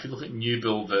stats, you know, if you look at new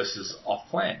build versus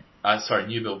off-plan,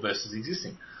 new build versus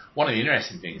existing, one of the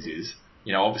interesting things is,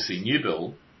 you know, obviously new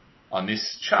build on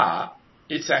this chart,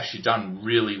 it's actually done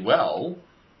really well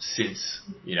since,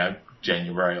 you know,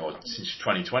 January or since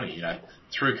 2020, you know,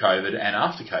 through COVID and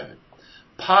after COVID.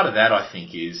 Part of that, I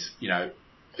think, is, you know,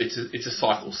 it's a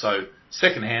cycle. So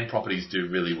second-hand properties do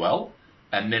really well,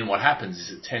 and then what happens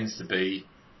is it tends to be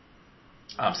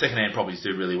second-hand properties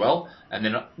do really well, and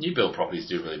then new build properties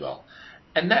do really well.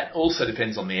 And that also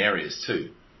depends on the areas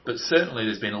too. But certainly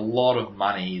there's been a lot of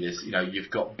money. There's, you know, you've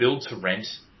got build to rent,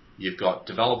 you've got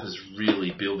developers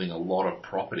really building a lot of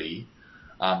property.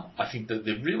 I think that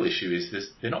the real issue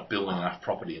is they're not building enough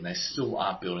property, and they still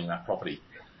aren't building enough property.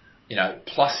 You know,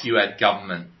 plus you add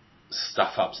government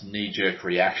stuff-ups, knee-jerk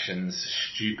reactions,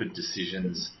 stupid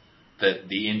decisions that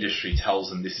the industry tells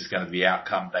them this is going to be the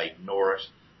outcome. They ignore it,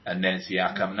 and then it's the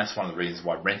outcome. And that's one of the reasons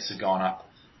why rents have gone up,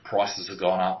 prices have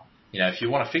gone up. You know, if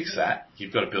you want to fix that,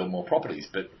 you've got to build more properties.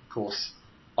 But, of course,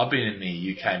 I've been in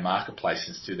the UK marketplace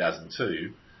since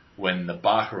 2002 when the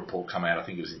Barker report came out, I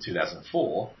think it was in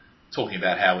 2004, talking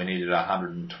about how we needed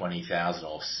 120,000,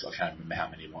 or I can't remember how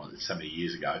many it was, so many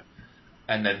years ago.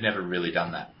 And they've never really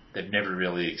done that. They've never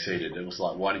really exceeded. It was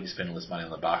like, why did you spend all this money on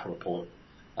the Barker report?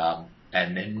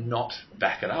 And then not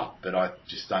back it up. But I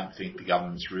just don't think the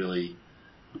government's really,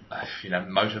 you know,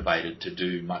 motivated to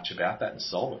do much about that and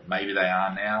solve it. Maybe they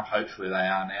are now. Hopefully they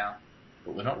are now.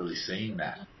 But we're not really seeing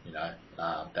that, you know,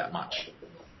 that much.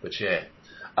 But yeah.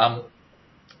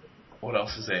 What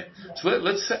else is there? So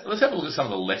let's have a look at some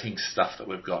of the letting stuff that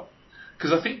we've got.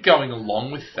 Because I think going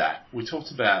along with that, we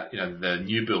talked about, you know, the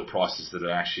new build prices that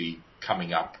are actually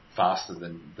coming up faster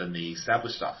than the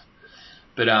established stuff.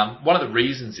 But one of the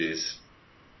reasons is,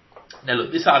 now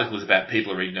look, this article is about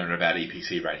people are ignorant about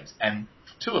EPC ratings, and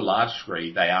to a large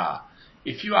degree they are.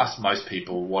 If you ask most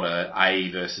people what a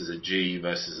A versus a G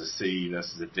versus a C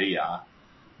versus a D are,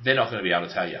 they're not going to be able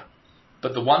to tell you.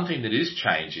 But the one thing that is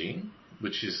changing,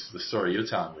 which is the story you're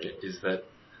telling me, is that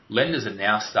lenders are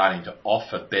now starting to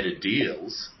offer better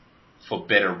deals for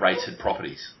better rated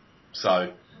properties.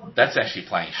 So that's actually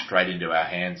playing straight into our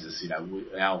hands. As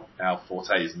our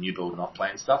forte is new build and off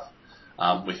plan stuff,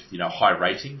 with high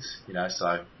ratings.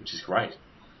 So which is great.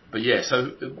 But yeah,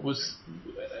 so it was.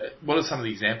 What are some of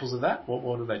the examples of that?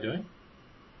 What are they doing?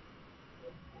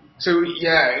 So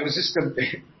yeah, it was just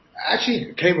I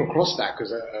actually came across that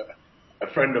because a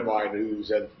friend of mine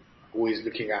who's always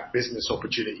looking at business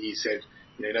opportunities said,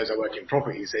 he knows I work in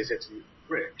property, so he said to me,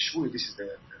 Rick, surely this is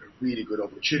a really good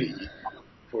opportunity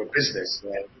for a business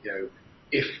where,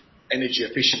 if energy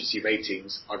efficiency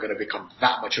ratings are going to become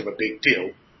that much of a big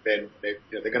deal, then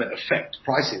they're going to affect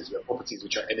prices. Where properties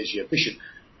which are energy efficient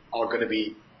are going to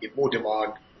be in more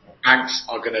demand. Banks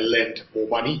are going to lend more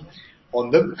money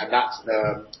on them, and that's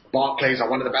Barclays are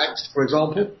one of the banks, for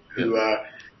example, who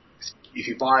if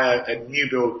you buy a new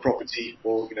build property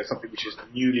or something which is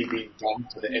newly being done,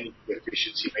 so the energy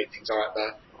efficiency ratings are at the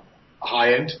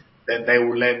high end, then they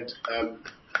will lend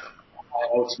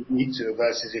ultimately to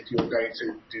versus if you're going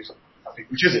to do something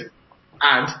which isn't.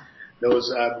 And there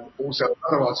was also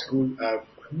another article,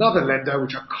 another lender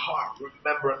which I can't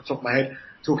remember at the top of my head,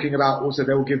 talking about also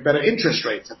they will give better interest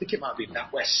rates. I think it might be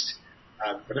NatWest,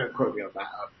 but don't quote me on that.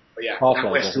 But yeah,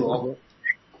 NatWest.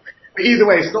 But either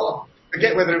way, it's not.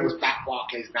 Forget whether it was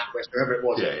Barclays, NatWest, whoever it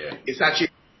was. Yeah. It's actually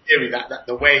theory that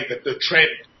the way that the trend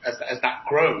as that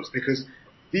grows, because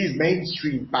these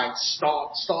mainstream banks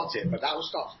start it, but that will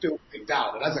start filtering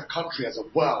down. And as a country, as a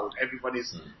world,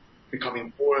 everybody's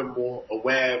becoming more and more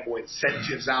aware, more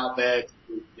incentives out there to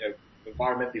be,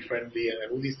 environmentally friendly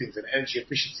and all these things. And energy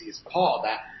efficiency is part of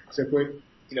that. So if we're,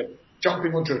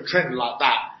 jumping onto a trend like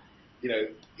that,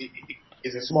 it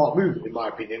is a smart move in my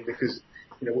opinion, because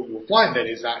what you'll find then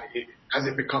is that as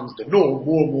it becomes the norm,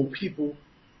 more and more people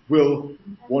will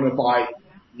want to buy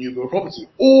new build property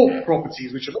or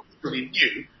properties which are not really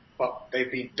new, but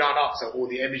they've been done up so all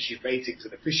the energy ratings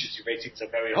and efficiency ratings are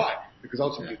very high, because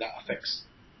ultimately that affects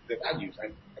the values.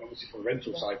 And obviously from the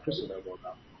rental side, Chris will know more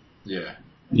about that.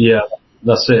 Yeah,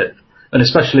 that's it. And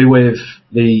especially with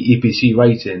the EPC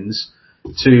ratings,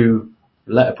 to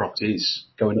letter properties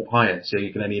going up higher, so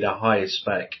you're going to need a higher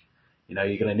spec.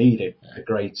 You're going to need a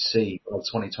grade C by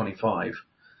 2025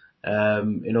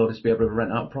 in order to be able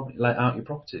to let out your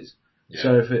properties. Yeah.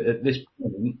 So if at this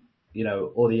point,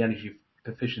 all the energy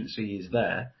efficiency is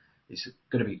there, it's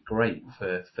going to be great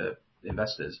for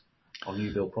investors on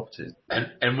new build properties.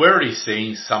 And we're already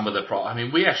seeing some of the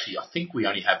I think we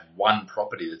only have one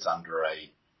property that's under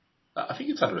I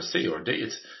think it's under a C or a D.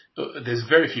 There's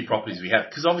very few properties we have,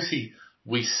 because obviously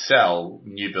we sell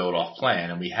new build off plan,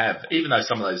 and we have, even though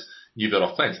some of those new build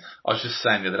off plans, I was just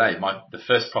saying the other day, the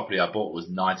first property I bought was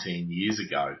 19 years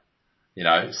ago,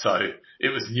 so it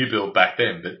was new build back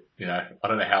then, but, I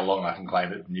don't know how long I can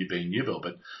claim it being new build,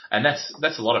 and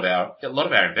that's a lot of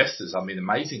our investors. I mean,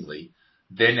 amazingly,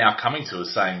 they're now coming to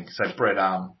us saying, so Brett,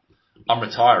 I'm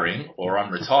retiring or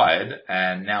I'm retired,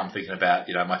 and now I'm thinking about,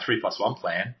 my 3+1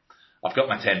 plan. I've got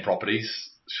my 10 properties.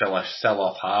 Shall I sell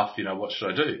off half? What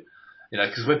should I do?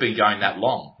 Because we've been going that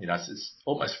long. It's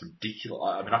almost ridiculous.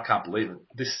 I mean, I can't believe it.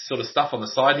 This sort of stuff on the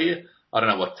side here, I don't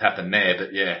know what's happened there,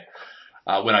 but yeah.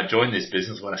 When I joined this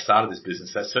business, when I started this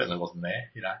business, that certainly wasn't there,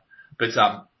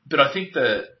 But I think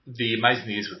the amazing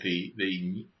thing is with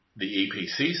the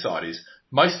EPC side is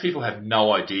most people have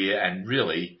no idea, and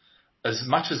really, as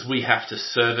much as we have to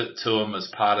serve it to them as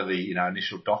part of the,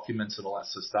 initial documents and all that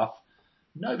sort of stuff,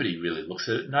 nobody really looks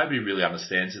at it. Nobody really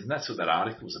understands it. And that's what that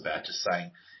article was about, just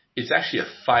saying it's actually a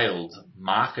failed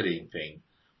marketing thing.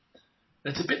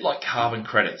 And it's a bit like carbon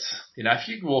credits. If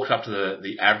you walk up to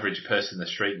the average person in the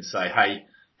street and say, hey,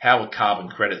 how are carbon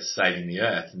credits saving the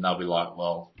earth? And they'll be like,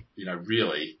 well,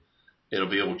 really, it'll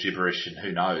be all gibberish and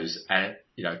who knows. And,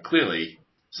 clearly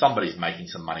somebody's making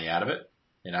some money out of it.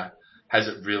 Has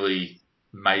it really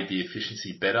made the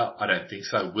efficiency better? I don't think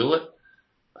so. Will it?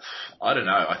 I don't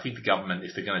know. I think the government,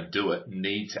 if they're going to do it,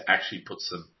 need to actually put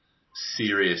some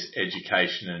serious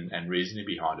education and reasoning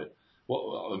behind it.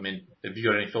 Have you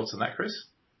got any thoughts on that, Chris?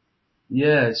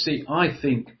 Yeah, see, I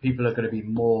think people are going to be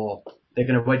they're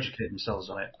going to educate themselves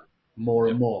on it more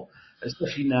and more,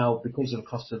 especially now because of the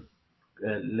cost of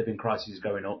living crisis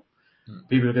going up.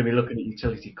 People are going to be looking at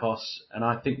utility costs, and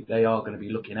I think they are going to be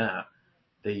looking at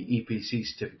the EPC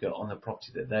certificate on the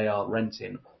property that they are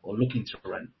renting or looking to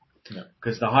rent.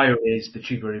 Because the higher it is, the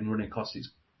cheaper in running costs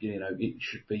it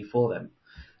should be for them.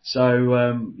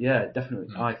 So,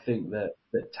 definitely, I think that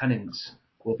tenants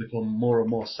will become more and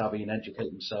more savvy and educate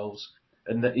themselves.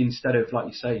 And that instead of, like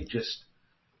you say, just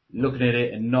looking at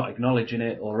it and not acknowledging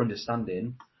it or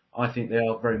understanding, I think they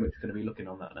are very much going to be looking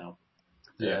on that now.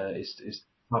 Yeah. It's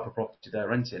type of property they're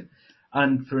renting.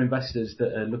 And for investors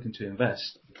that are looking to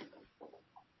invest,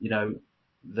 you know,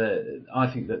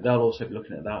 I think that they'll also be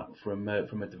looking at that from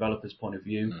a developer's point of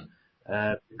view,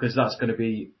 because that's going to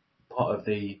be part of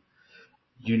the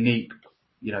unique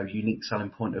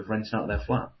selling point of renting out their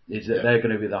flat, is that they're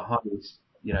going to be the highest,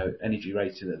 energy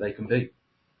rating that they can be,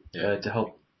 to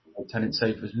help tenants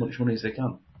save as much money as they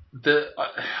can. The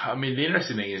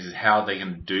interesting thing is how they're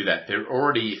going to do that. They're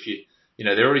already,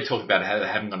 they're already talking about how they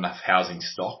haven't got enough housing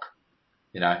stock.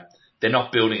 They're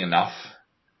not building enough.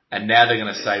 And now they're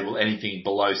going to say, well, anything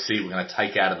below C, we're going to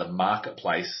take out of the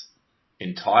marketplace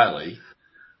entirely.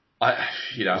 I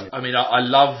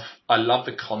love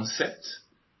the concept.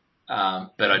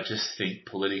 But I just think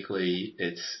politically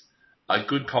it's a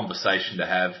good conversation to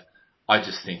have. I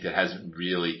just think it hasn't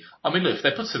really, look,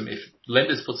 if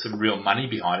lenders put some real money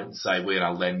behind it and say we're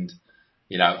going to lend,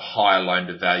 higher loan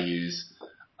to values,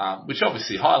 which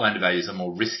obviously higher loan to values are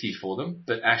more risky for them,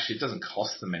 but actually it doesn't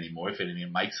cost them any more. If anything,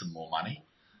 it makes them more money.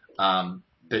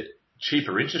 But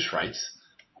cheaper interest rates,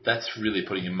 that's really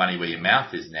putting your money where your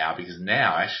mouth is now, because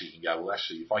now actually you can go, well,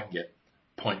 actually, if I can get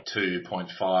 0.2,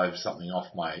 0.5 something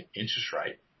off my interest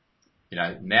rate,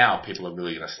 now people are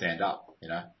really going to stand up,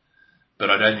 But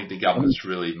I don't think the government's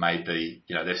really made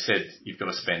they've said you've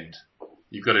got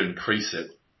to increase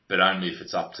it, but only if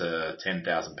it's up to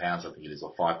 £10,000, I think it is,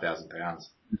 or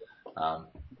 £5,000.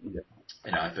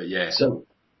 But yeah. So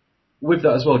with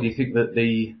that as well, do you think that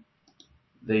the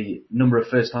number of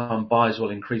first-time buyers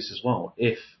will increase as well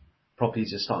if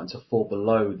properties are starting to fall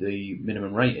below the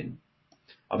minimum rating?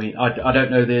 I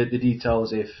don't know the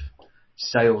details if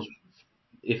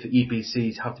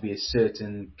EPCs have to be a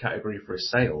certain category for a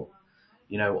sale,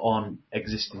 on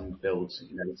existing builds,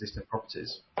 existing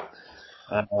properties.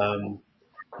 One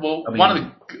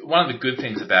of the good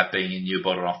things about being in new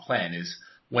build and off plan is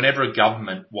whenever a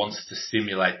government wants to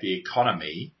stimulate the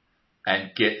economy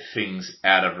and get things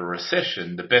out of a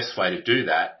recession, the best way to do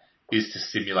that is to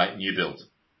stimulate new build.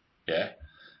 Yeah.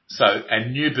 So,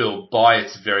 and new build by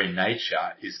its very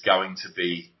nature is going to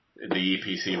be, the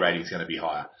EPC rating is going to be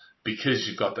higher, because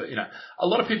you've got a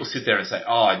lot of people sit there and say,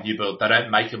 oh, new build, they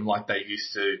don't make them like they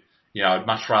used to, I'd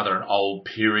much rather an old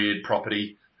period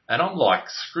property. And I'm like,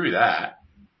 screw that,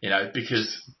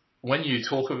 because when you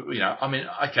talk of,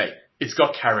 okay, it's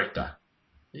got character.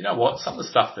 You know what? Some of the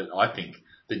stuff that I think,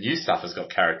 the new stuff has got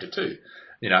character too,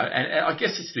 and I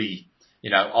guess it's the,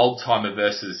 old timer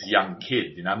versus young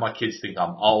kid. My kids think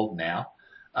I'm old now,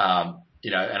 and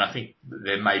I think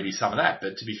there may be some of that.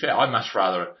 But to be fair, I'd much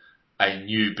rather a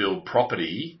new build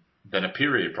property than a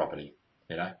period property.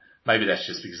 Maybe that's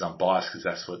just because I'm biased, because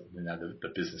that's what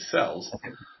the business sells.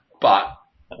 But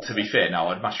to be fair, no,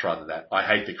 I'd much rather that. I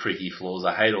hate the creaky floors.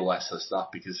 I hate all that sort of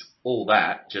stuff, because all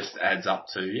that just adds up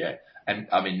to And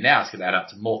now it's going to add up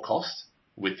to more cost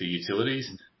with the utilities.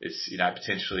 It's,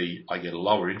 potentially I get a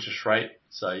lower interest rate.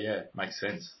 So makes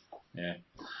sense. Yeah.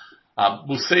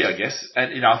 We'll see, I guess.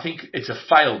 And, I think it's a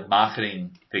failed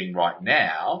marketing thing right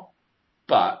now,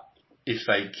 but if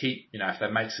they keep, if they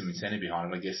make some incentive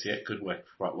behind it, I guess, it could work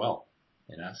quite well.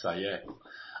 So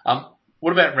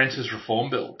what about Renters Reform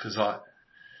Bill? Because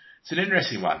it's an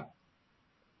interesting one.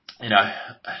 Now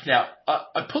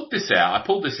I pulled this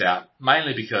out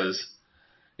mainly because,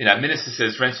 Minister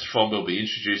says Renters Reform Bill will be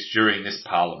introduced during this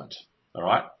Parliament. All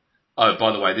right. Oh,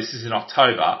 by the way, this is in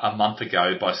October, a month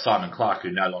ago, by Simon Clarke, who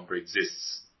no longer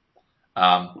exists.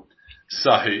 And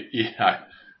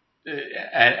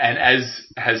as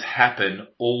has happened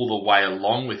all the way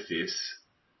along with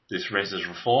this Renters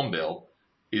Reform Bill,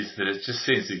 is that it just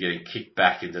seems to be getting kicked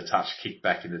back into touch.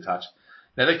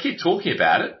 Now they keep talking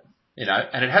about it,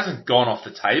 and it hasn't gone off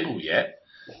the table yet,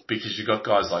 because you've got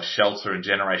guys like Shelter and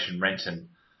Generation Rent and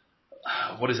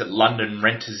London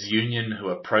Renters Union, who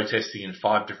are protesting in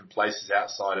 5 different places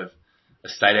outside of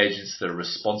estate agents that are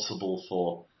responsible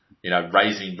for,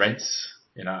 raising rents.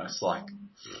 It's like,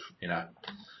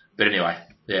 but anyway,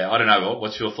 I don't know.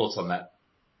 What's your thoughts on that,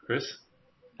 Chris?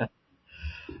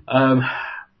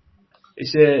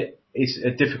 It's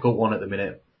a difficult one at the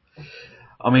minute.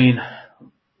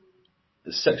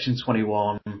 The Section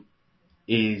 21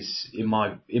 is, in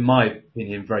my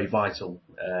opinion, very vital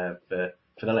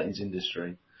for the lettings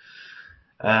industry,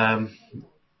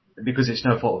 because it's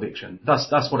no fault eviction.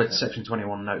 That's what a Section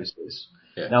 21 notice is.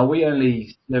 Yeah. Now, we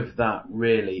only live that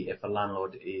really if a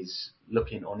landlord is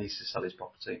looking or needs to sell his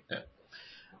property,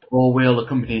 or we'll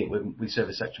accompany it when we serve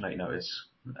a Section 8 notice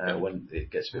when it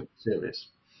gets a bit serious.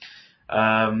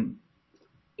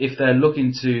 If they're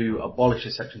looking to abolish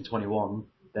a Section 21,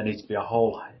 there needs to be a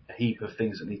whole heap of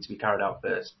things that need to be carried out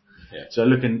first. Yeah. So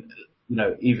looking,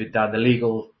 either down the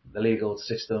legal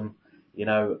system, You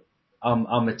know,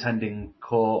 I'm attending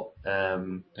court,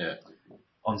 on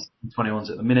 21s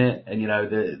at the minute, and you know,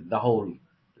 the whole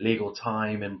legal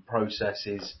time and process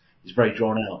is very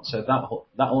drawn out. So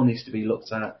that all needs to be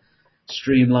looked at,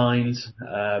 streamlined.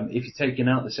 If you're taking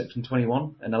out the Section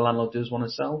 21 and the landlord does want to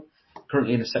sell,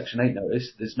 currently in a Section 8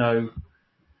 notice, there's no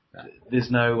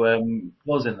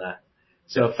clause in there.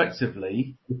 So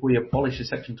effectively, if we abolish the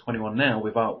Section 21 now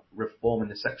without reforming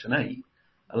the Section 8,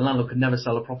 a landlord could never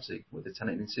sell a property with a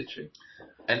tenant in situ.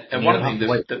 And one of the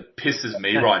things that pisses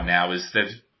me right now is that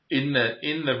in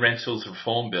the rentals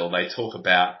reform bill, they talk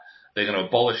about they're going to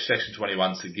abolish Section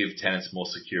 21 to give tenants more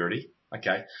security.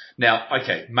 Okay. Now,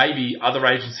 maybe other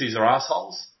agencies are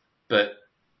assholes, but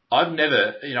I've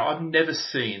never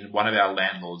seen one of our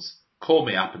landlords call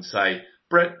me up and say,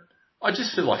 Brett, I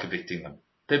just feel like evicting them.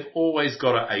 They've always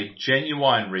got a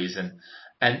genuine reason.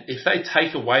 And if they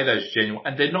take away those genuine,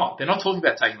 and they're not talking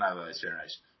about taking away those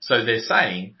generations. So they're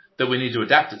saying that we need to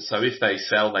adapt it. So if they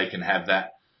sell, they can have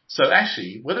that. So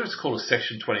actually, whether it's called a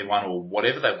Section 21 or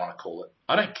whatever they want to call it,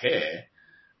 I don't care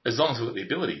as long as we've got the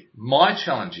ability. My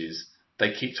challenge is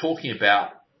they keep talking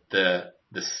about the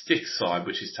stick side,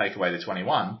 which is take away the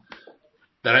 21.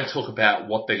 They don't talk about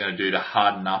what they're going to do to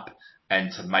harden up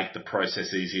and to make the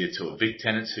process easier to evict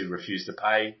tenants who refuse to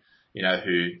pay,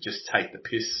 who just take the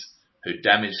piss, who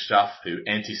damage stuff, who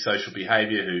antisocial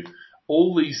behaviour, who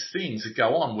all these things that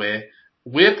go on where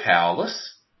we're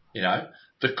powerless.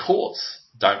 The courts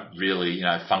don't really,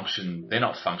 function. They're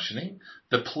not functioning.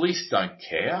 The police don't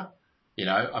care.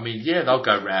 They'll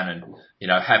go around and,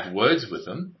 have words with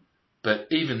them. But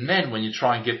even then, when you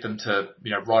try and get them to,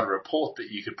 write a report that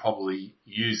you could probably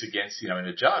use against, in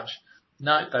a judge,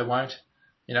 no, they won't,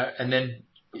 and then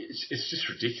it's just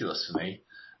ridiculous for me.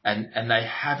 And they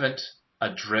haven't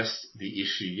addressed the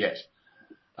issue yet.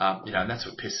 And that's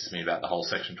what pisses me about the whole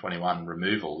Section 21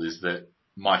 removal is that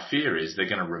my fear is they're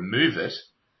going to remove it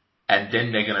and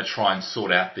then they're going to try and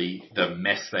sort out the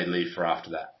mess they leave for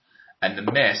after that. And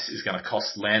the mess is going to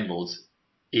cost landlords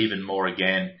even more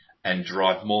again and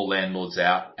drive more landlords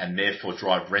out and therefore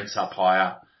drive rents up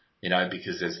higher,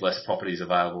 because there's less properties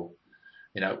available,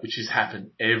 which has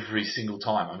happened every single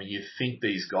time. You think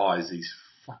these guys,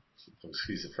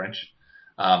 excuse the French,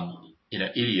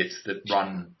 idiots that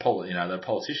run, they're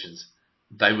politicians,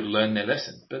 they would learn their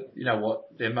lesson. But you know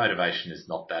what? Their motivation is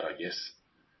not that, I guess.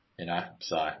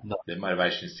 So their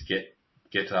motivation is to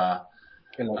get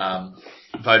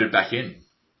voted back in.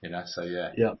 So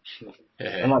yeah. Yeah.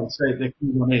 And like I say, the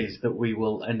key one is that we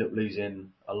will end up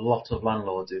losing a lot of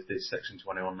landlords if this Section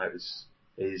 21 notice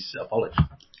is abolished,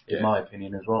 in my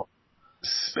opinion as well.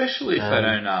 Especially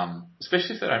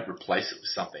if they don't replace it with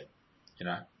something,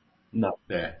 No.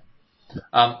 Yeah.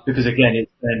 Because again,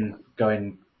 it's then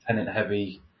going tenant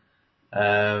heavy,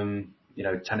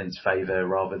 tenant's favour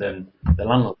rather than the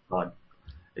landlord's side.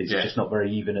 It's just not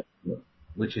very even,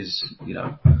 which is,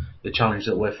 the challenge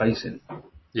that we're facing.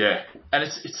 Yeah. And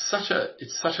it's such a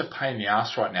pain in the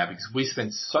ass right now because we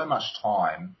spend so much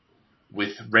time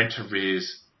with rent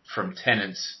arrears from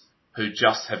tenants who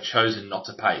just have chosen not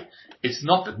to pay. It's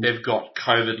not that they've got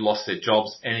COVID, lost their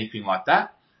jobs, anything like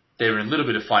that. They're in a little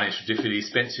bit of financial difficulty,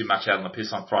 spent too much out on the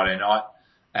piss on Friday night,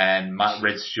 and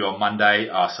rent's due on Monday,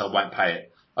 so I won't pay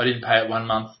it. I didn't pay it 1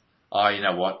 month. Oh, you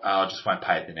know what? I just won't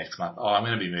pay it the next month. Oh, I'm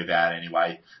going to be moved out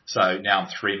anyway. So now I'm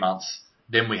 3 months.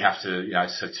 Then we have to,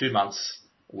 so 2 months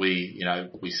we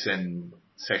send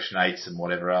Section 8s and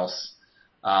whatever else.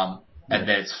 And then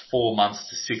it's 4 months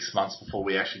to 6 months before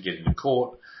we actually get into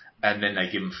court. And then they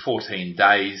give them 14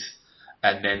 days.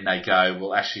 And then they go,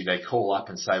 well, actually they call up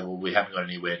and say, well, we haven't got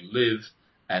anywhere to live.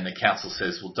 And the council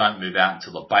says, well, don't move out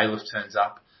until the bailiff turns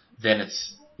up. Then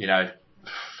it's,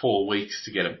 4 weeks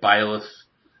to get a bailiff,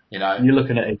 You're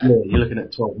looking at a year, you're looking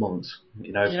at 12 months,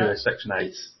 for a Section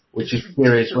 8, which is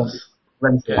serious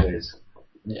rent arrears.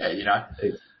 Yeah,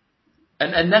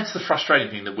 And that's the frustrating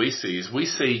thing that we see is we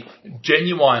see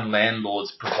genuine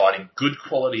landlords providing good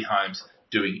quality homes,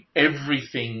 doing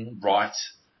everything right,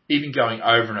 even going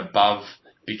over and above,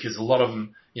 because a lot of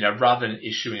them, rather than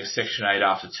issuing a Section 8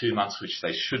 after 2 months, which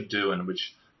they should do and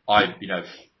which I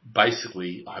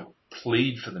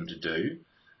plead for them to do,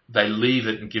 they leave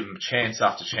it and give them chance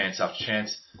after chance after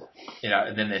chance,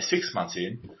 and then they're 6 months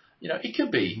in, it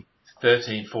could be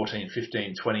 13, 14,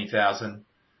 15, 20,000,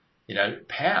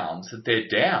 pounds that they're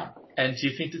down. And do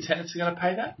you think the tenants are going to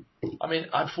pay that?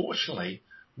 Unfortunately,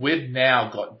 we've now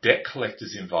got debt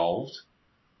collectors involved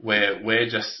where we're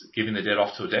just giving the debt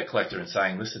off to a debt collector and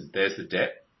saying, listen, there's the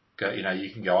debt. Go,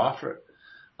 you can go after it.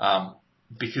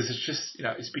 Because it's just,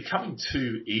 it's becoming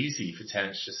too easy for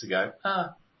tenants just to go,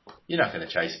 you're not going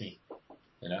to chase me,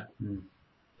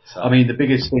 So, I mean, the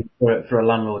biggest thing for a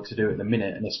landlord to do at the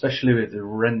minute, and especially with the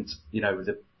rent, with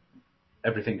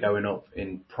everything going up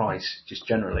in price just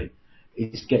generally,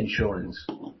 is get insurance.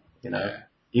 yeah.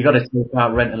 You got to take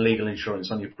out rent and legal insurance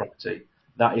on your property.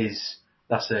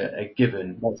 That's a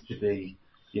given. That should be,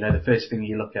 the first thing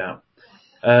you look at.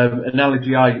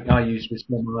 Analogy I use with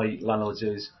some of my landlords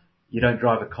is you don't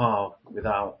drive a car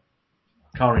without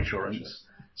car insurance.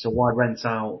 So why rent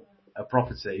out a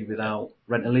property without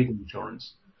rent and legal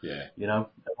insurance? Yeah.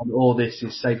 And all this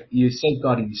is you're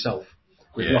safeguarding yourself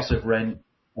with Yeah. loss of rent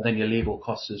and then your legal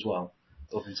costs as well,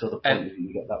 up until the point that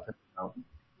you get that out.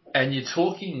 And you're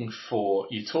talking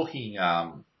 20 to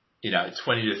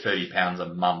 30 pounds a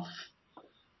month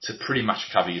to pretty much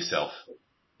cover yourself,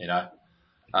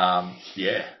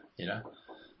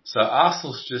 So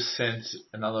Arsenal's just sent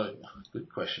another good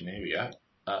question. Here we go.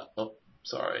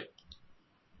 Sorry.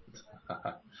 There's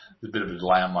a bit of a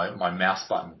delay on my mouse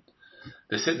button.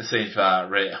 They're setting the scene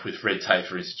with red tape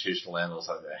for institutional landlords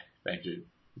over there. Thank you.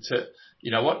 So,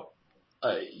 you know what?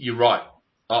 You're right.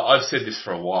 I've said this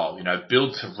for a while.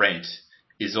 Build to rent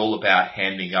is all about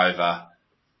handing over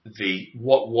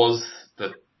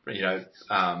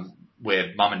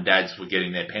where mum and dads were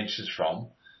getting their pensions from.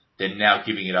 They're now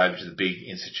giving it over to the big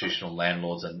institutional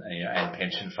landlords and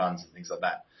pension funds and things like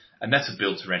that. And that's what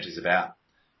build to rent is about.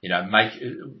 Make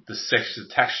the section of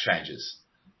tax changes.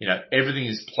 Everything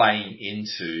is playing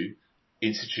into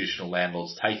institutional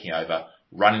landlords taking over,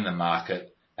 running the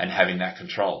market and having that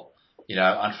control.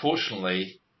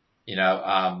 Unfortunately,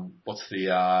 what's the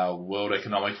World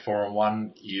Economic Forum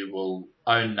one? You will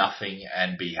own nothing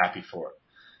and be happy for it.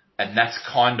 And that's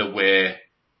kind of where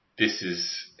this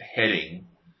is heading.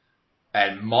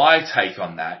 And my take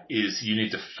on that is you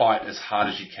need to fight as hard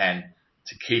as you can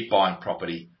to keep buying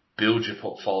property, build your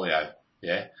portfolio,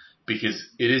 because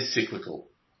it is cyclical,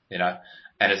 and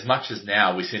as much as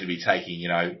now we seem to be taking,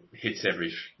 hits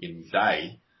every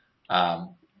day,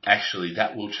 actually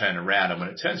that will turn around. And when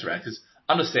it turns around, because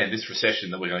understand this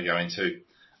recession that we're going to go into,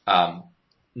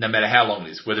 no matter how long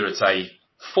it is, whether it's a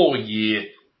 4-year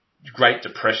Great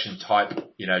Depression type,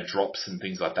 drops and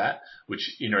things like that,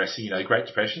 which interesting, Great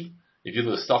Depression, if you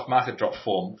look at the stock market dropped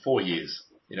 4 years,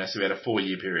 so we had a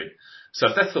 4-year period. So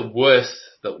if that's the worst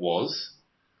that was,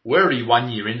 we're already 1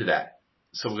 year into that.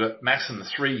 So we've got maximum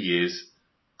 3 years,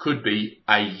 could be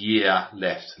a year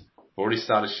left. We've already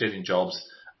started shedding jobs.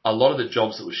 A lot of the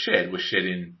jobs that were shed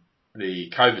in the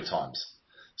COVID times.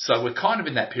 So we're kind of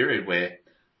in that period where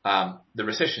the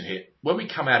recession hit. When we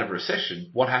come out of a recession,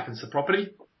 what happens to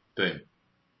property? Boom.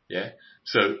 Yeah.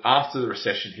 So after the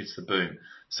recession hits the boom.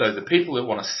 So the people that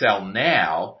want to sell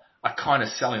now are kind of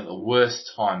selling at the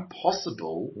worst time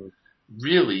possible.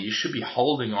 Really, you should be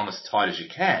holding on as tight as you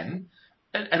can.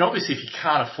 And obviously, if you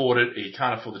can't afford it, or you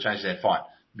can't afford the change, then fine.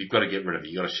 You've got to get rid of it.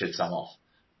 You've got to shed some off.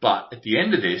 But at the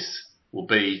end of this will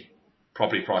be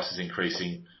property prices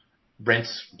increasing.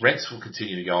 Rents will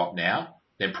continue to go up now.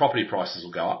 Then property prices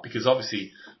will go up because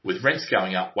obviously with rents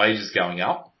going up, wages going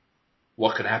up,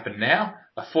 what can happen now?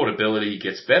 Affordability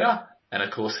gets better. And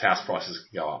of course, house prices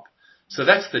can go up. So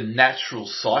that's the natural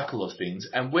cycle of things.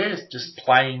 And we're just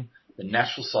playing the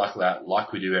natural cycle out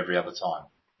like we do every other time.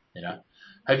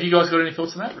 Have you guys got any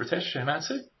thoughts on that, Ritesh,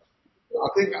 Himanshu?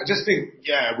 I just think,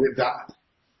 with that,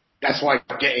 that's why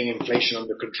getting inflation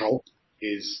under control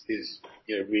is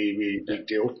really, really big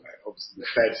deal. Obviously the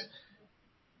Fed,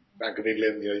 Bank of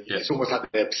England, it's almost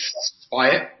like they're obsessed by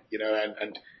it,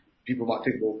 and people might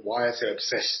think, well, why are they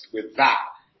obsessed with that?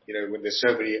 When there's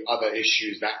so many other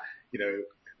issues that,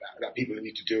 that people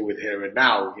need to deal with here and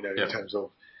now, in terms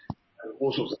of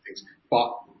all sorts of things.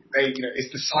 But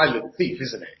it's the silent thief,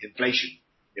 isn't it? Inflation,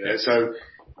 so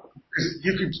because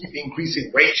you can keep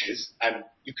increasing wages and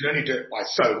you can only do it by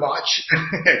so much,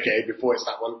 okay, before it's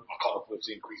like, well, I can't afford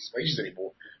to increase wages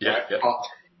anymore. Right? But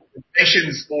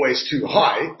inflation's always too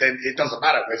high, then it doesn't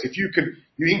matter. Whereas if you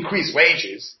increase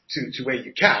wages to where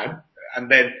you can and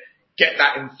then get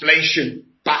that inflation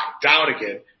back down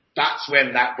again, that's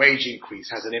when that wage increase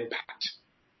has an impact.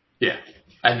 Yeah.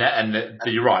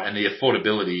 You're right. And the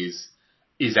affordability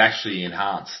is actually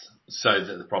enhanced so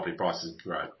that the property prices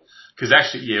grow. Because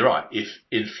actually, you're right. If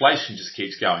inflation just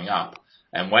keeps going up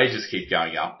and wages keep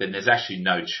going up, then there's actually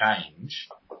no change,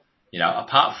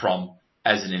 apart from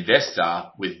as an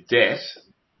investor with debt,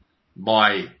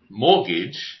 my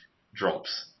mortgage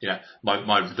drops,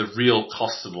 the real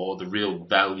cost of or the real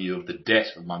value of the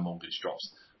debt of my mortgage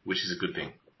drops, which is a good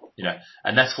thing,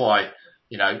 and that's why,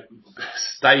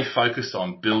 stay focused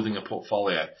on building a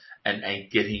portfolio and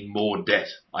getting more debt.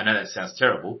 I know that sounds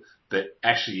terrible, but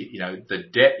actually, the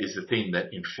debt is the thing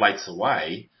that inflates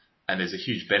away and there's a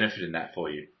huge benefit in that for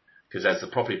you. because as the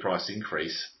property price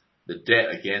increase, the debt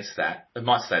against that, it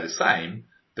might stay the same,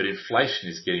 but inflation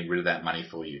is getting rid of that money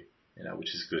for you,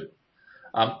 which is good.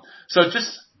 So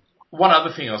just one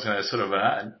other thing I was going to sort of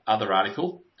an other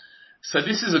article. So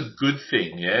this is a good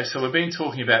thing, yeah. So we've been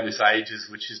talking about this ages,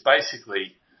 which is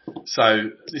basically, so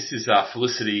this is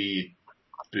Felicity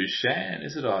Bouchan,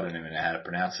 is it? I don't even know how to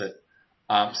pronounce it.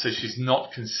 So she's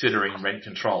not considering rent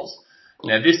controls.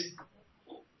 Now this,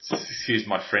 excuse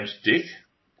my French, Dick,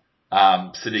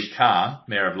 Sadiq Khan,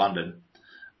 Mayor of London,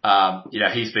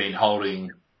 he's been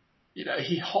holding,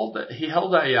 he held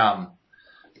a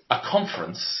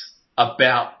conference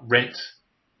about rent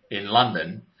in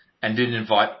London and didn't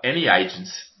invite any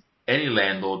agents, any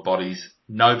landlord bodies,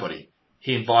 nobody.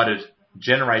 He invited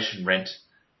Generation Rent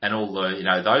and all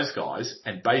the, those guys,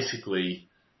 and basically,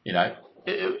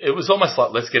 it was almost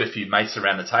like, let's get a few mates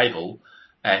around the table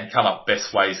and come up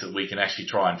best ways that we can actually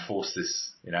try and force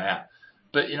this, out.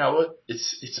 But you know what?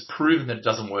 It's proven that it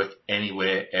doesn't work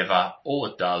anywhere ever. All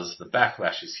it does, the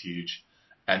backlash is huge,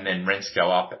 and then rents go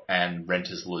up and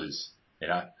renters lose,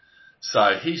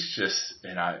 So he's just,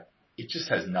 he just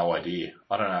has no idea.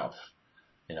 I don't know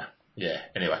if, yeah.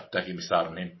 Anyway, don't get me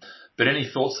started on him. But any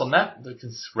thoughts on that? The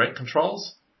rent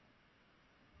controls?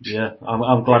 Yeah,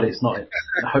 I'm glad it's not. I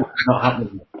hope it's not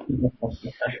happening.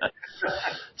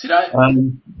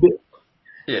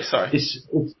 Yeah, sorry. It's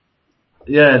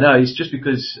just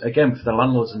because, again, for the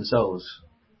landlords themselves,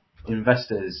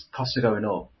 investors, costs are going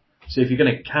up. So if you're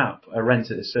going to cap a rent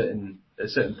at a certain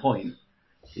point,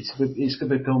 it's going to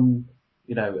become,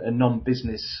 a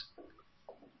non-business,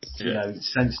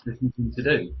 sensitive thing to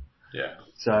do. Yeah.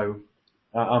 So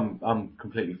I'm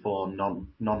completely for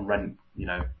non-rent,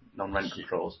 non-rent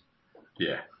controls.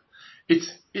 Yeah. It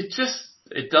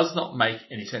does not make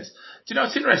any sense. Do you know,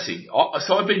 it's interesting.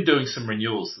 So I've been doing some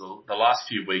renewals the last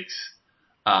few weeks.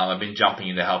 I've been jumping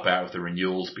in to help out with the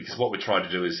renewals, because what we try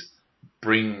to do is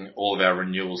bring all of our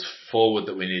renewals forward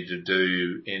that we need to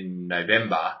do in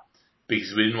November,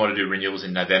 because we didn't want to do renewals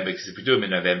in November, because if we do them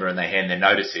in November and they hand their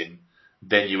notice in,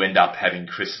 then you end up having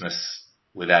Christmas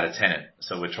without a tenant.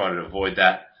 So we're trying to avoid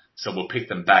that. So we'll pick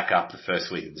them back up the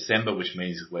first week of December, which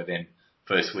means we're then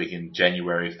first week in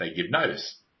January if they give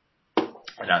notice.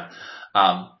 But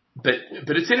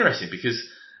it's interesting because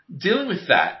dealing with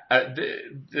that,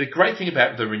 the great thing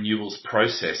about the renewals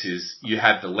process is you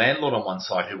have the landlord on one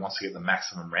side who wants to get the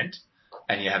maximum rent,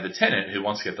 and you have the tenant who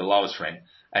wants to get the lowest rent,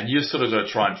 and you've sort of got to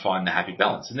try and find the happy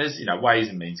balance. And there's, ways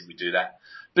and means that we do that.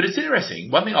 But it's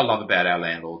interesting. One thing I love about our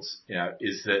landlords,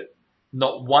 is that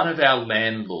not one of our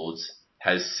landlords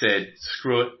has said,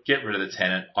 screw it, get rid of the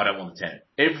tenant, I don't want the tenant.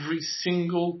 Every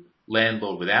single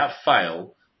landlord without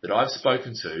fail that I've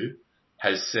spoken to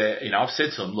has said, I've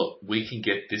said to them, look, we can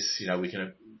get this, we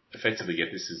can effectively get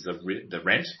this as the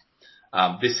rent.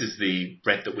 This is the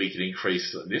rent that we can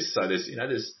increase this. So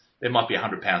there might be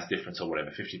 £100 difference or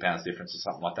whatever, £50 difference or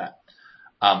something like that.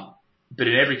 But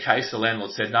in every case, the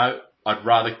landlord said, no, I'd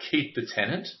rather keep the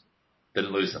tenant than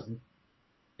lose them.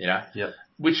 Yeah.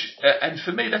 Which, and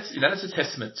for me, that's a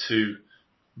testament to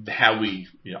how we,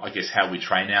 how we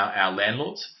train our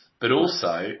landlords, but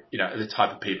also, the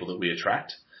type of people that we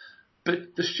attract.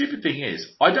 But the stupid thing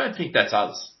is, I don't think that's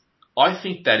us. I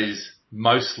think that is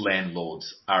most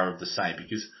landlords are of the same,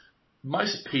 because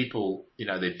most people,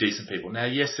 they're decent people. Now,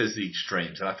 yes, there's the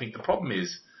extremes. And I think the problem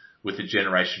is with the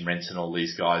Generation Rents and all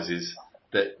these guys is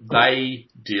that they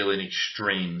deal in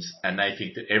extremes, and they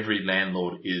think that every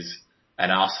landlord is an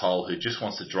asshole who just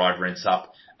wants to drive rents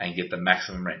up and get the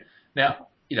maximum rent. Now,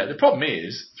 the problem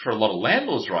is for a lot of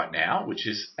landlords right now,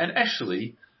 and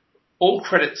actually all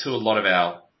credit to a lot of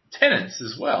our tenants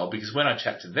as well, because when I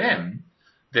chat to them,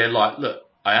 they're like, look,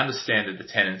 I understand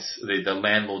that the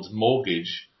landlord's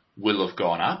mortgage will have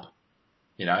gone up,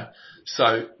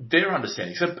 so they're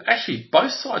understanding. So actually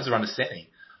both sides are understanding.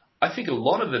 I think a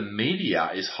lot of the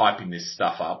media is hyping this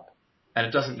stuff up, and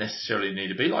it doesn't necessarily need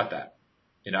to be like that,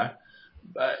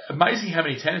 Amazing how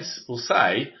many tenants will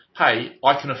say, hey,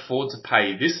 I can afford to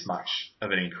pay this much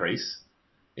of an increase,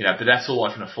 but that's all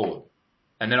I can afford.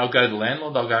 And then I'll go to the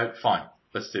landlord, they'll go, fine,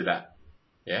 let's do that.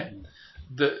 Yeah.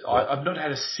 I've not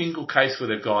had a single case where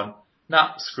they've gone,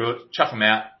 nah, screw it, chuck them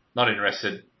out, not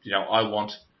interested, I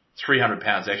want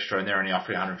 £300 extra and they're only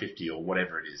offering 150 or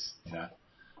whatever it is, Yeah.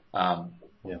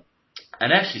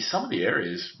 And actually some of the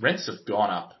areas, rents have gone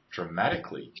up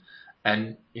dramatically.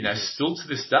 And, still to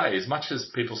this day, as much as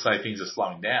people say things are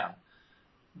slowing down,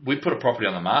 we put a property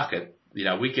on the market,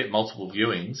 we get multiple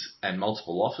viewings and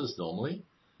multiple offers normally.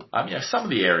 Some of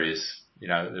the areas,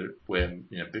 we're,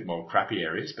 a bit more crappy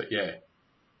areas, but yeah.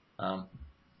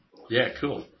 Yeah,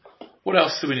 cool. What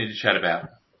else do we need to chat about?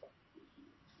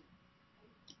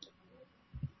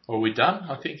 Are we done?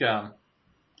 I think, yeah,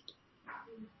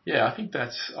 I think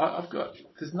that's,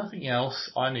 there's nothing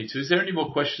else I need to. Is there any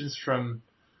more questions from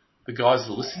the guys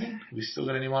that are listening? Have we still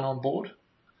got anyone on board?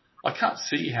 I can't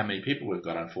see how many people we've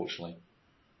got, unfortunately.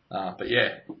 But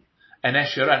yeah. And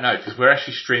actually, I don't know, because we're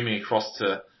actually streaming across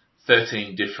to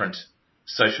 13 different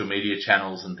social media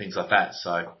channels and things like that.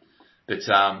 So, but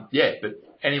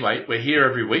anyway, we're here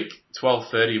every week,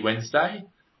 12:30 Wednesday.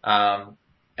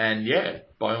 And yeah,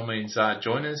 by all means,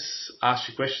 join us, ask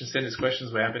your questions, send us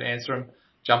questions. We're happy to answer them.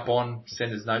 Jump on,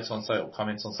 send us notes on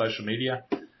comments on social media,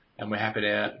 and we're happy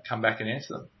to come back and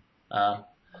answer them.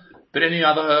 But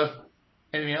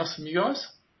anything else from you guys?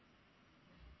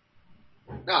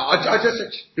 No, I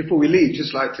just, before we leave,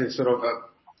 just like to sort of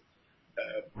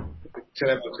tell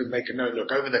everyone to make a note.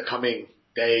 Look, over the coming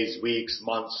days, weeks,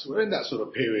 months, we're in that sort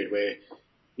of period where,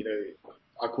 you know,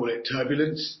 I call it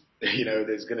turbulence. You know,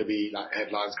 there's going to be like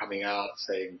headlines coming out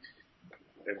saying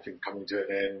everything coming to an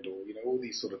end, or, you know, all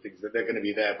these sort of things, that they're going to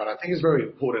be there. But I think it's very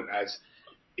important, as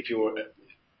if you're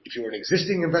an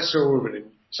existing investor or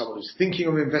someone who's thinking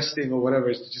of investing or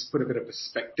whatever, is to just put a bit of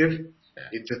perspective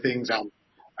into things and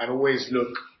always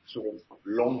look sort of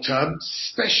long term.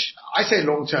 I say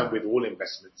long term with all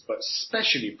investments, but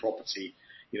especially property.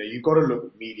 You know, you've got to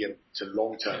look medium to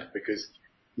long term, because,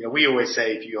 you know, we always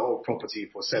say if you hold property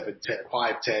for 7, 10,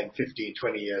 5, 10, 15,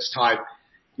 20 years time,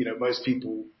 you know, most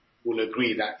people will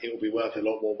agree that it will be worth a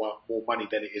lot more money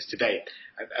than it is today.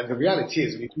 And the reality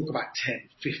is, when you talk about 10,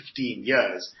 15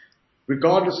 years,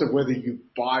 regardless of whether you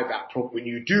buy that property, when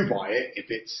you do buy it, if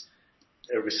it's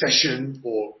a recession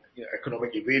or, you know,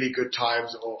 economically really good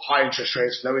times, or high interest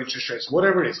rates, low interest rates,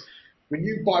 whatever it is, when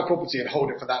you buy property and hold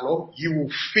it for that long, you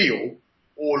will feel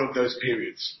all of those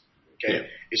periods. Okay. Yeah.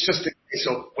 It's just a case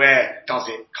of where does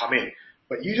it come in.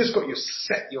 But you just got to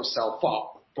set yourself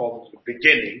up from the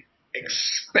beginning,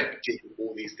 expecting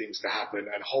all these things to happen,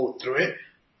 and hold through it.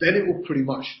 Then it will pretty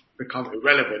much become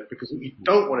irrelevant, because what you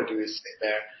don't want to do is sit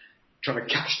there trying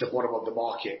to catch the bottom of the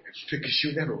market, because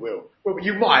you never will. Well,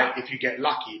 you might if you get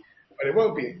lucky, but it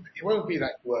won't be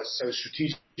that you were so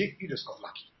strategic. You just got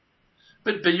lucky.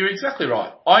 But you're exactly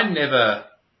right. I never,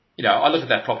 you know, I look at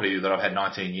that property that I've had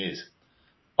 19 years.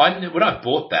 When I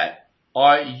bought that,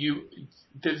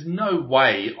 there's no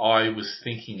way I was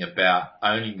thinking about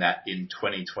owning that in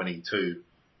 2022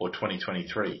 or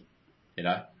 2023. You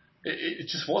know, it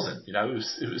just wasn't. You know, it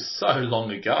was so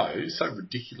long ago, so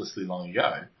ridiculously long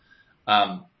ago.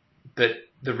 But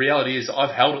the reality is,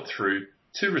 I've held it through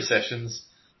 2 recessions,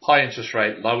 high interest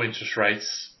rate, low interest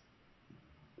rates,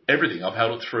 everything. I've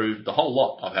held it through the whole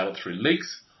lot. I've held it through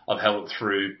leaks. I've held it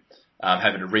through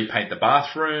having to repaint the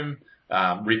bathroom,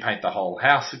 repaint the whole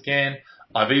house again.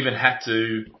 I've even had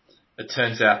to, it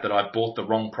turns out that I bought the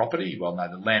wrong property. Well, no,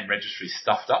 the land registry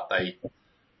stuffed up.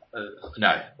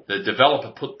 The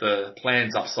developer put the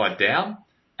plans upside down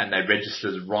and they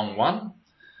registered the wrong one.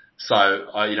 So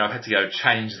I've had to go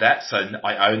change that. So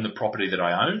I own the property that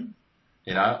I own,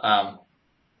 you know.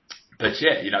 But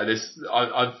yeah, you know,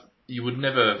 you would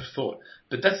never have thought.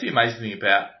 But that's the amazing thing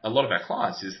about a lot of our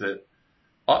clients, is that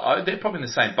they're probably in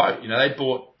the same boat. You know, they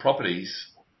bought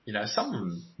properties, you know, some of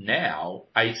them now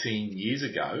 18 years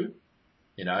ago,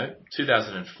 you know,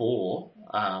 2004,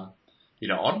 you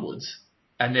know, onwards,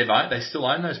 and they still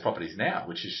own those properties now,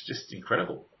 which is just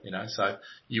incredible, you know. So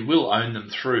you will own them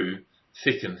through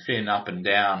thick and thin, up and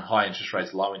down, high interest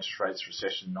rates, low interest rates,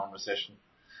 recession, non-recession.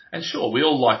 And sure, we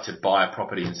all like to buy a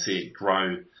property and see it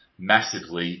grow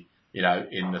massively, you know,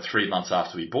 in the 3 months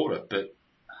after we bought it. But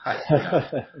hey, you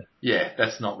know, yeah,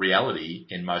 that's not reality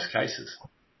in most cases,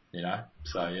 you know.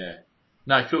 So yeah,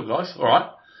 no, cool guys. All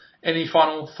right. Any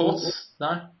final thoughts?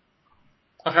 No.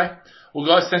 Okay. Well,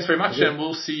 guys, thanks very much, and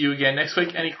we'll see you again next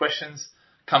week. Any questions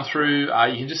come through?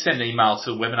 You can just send an email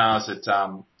to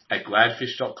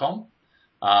webinars@gladfish.com,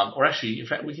 or actually, in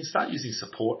fact, we can start using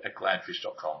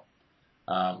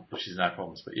support@gladfish.com, which is no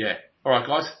problems. But yeah, all right,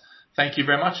 guys. Thank you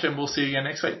very much, and we'll see you again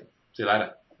next week. See you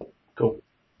later. Cool.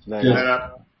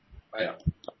 Later. Yeah.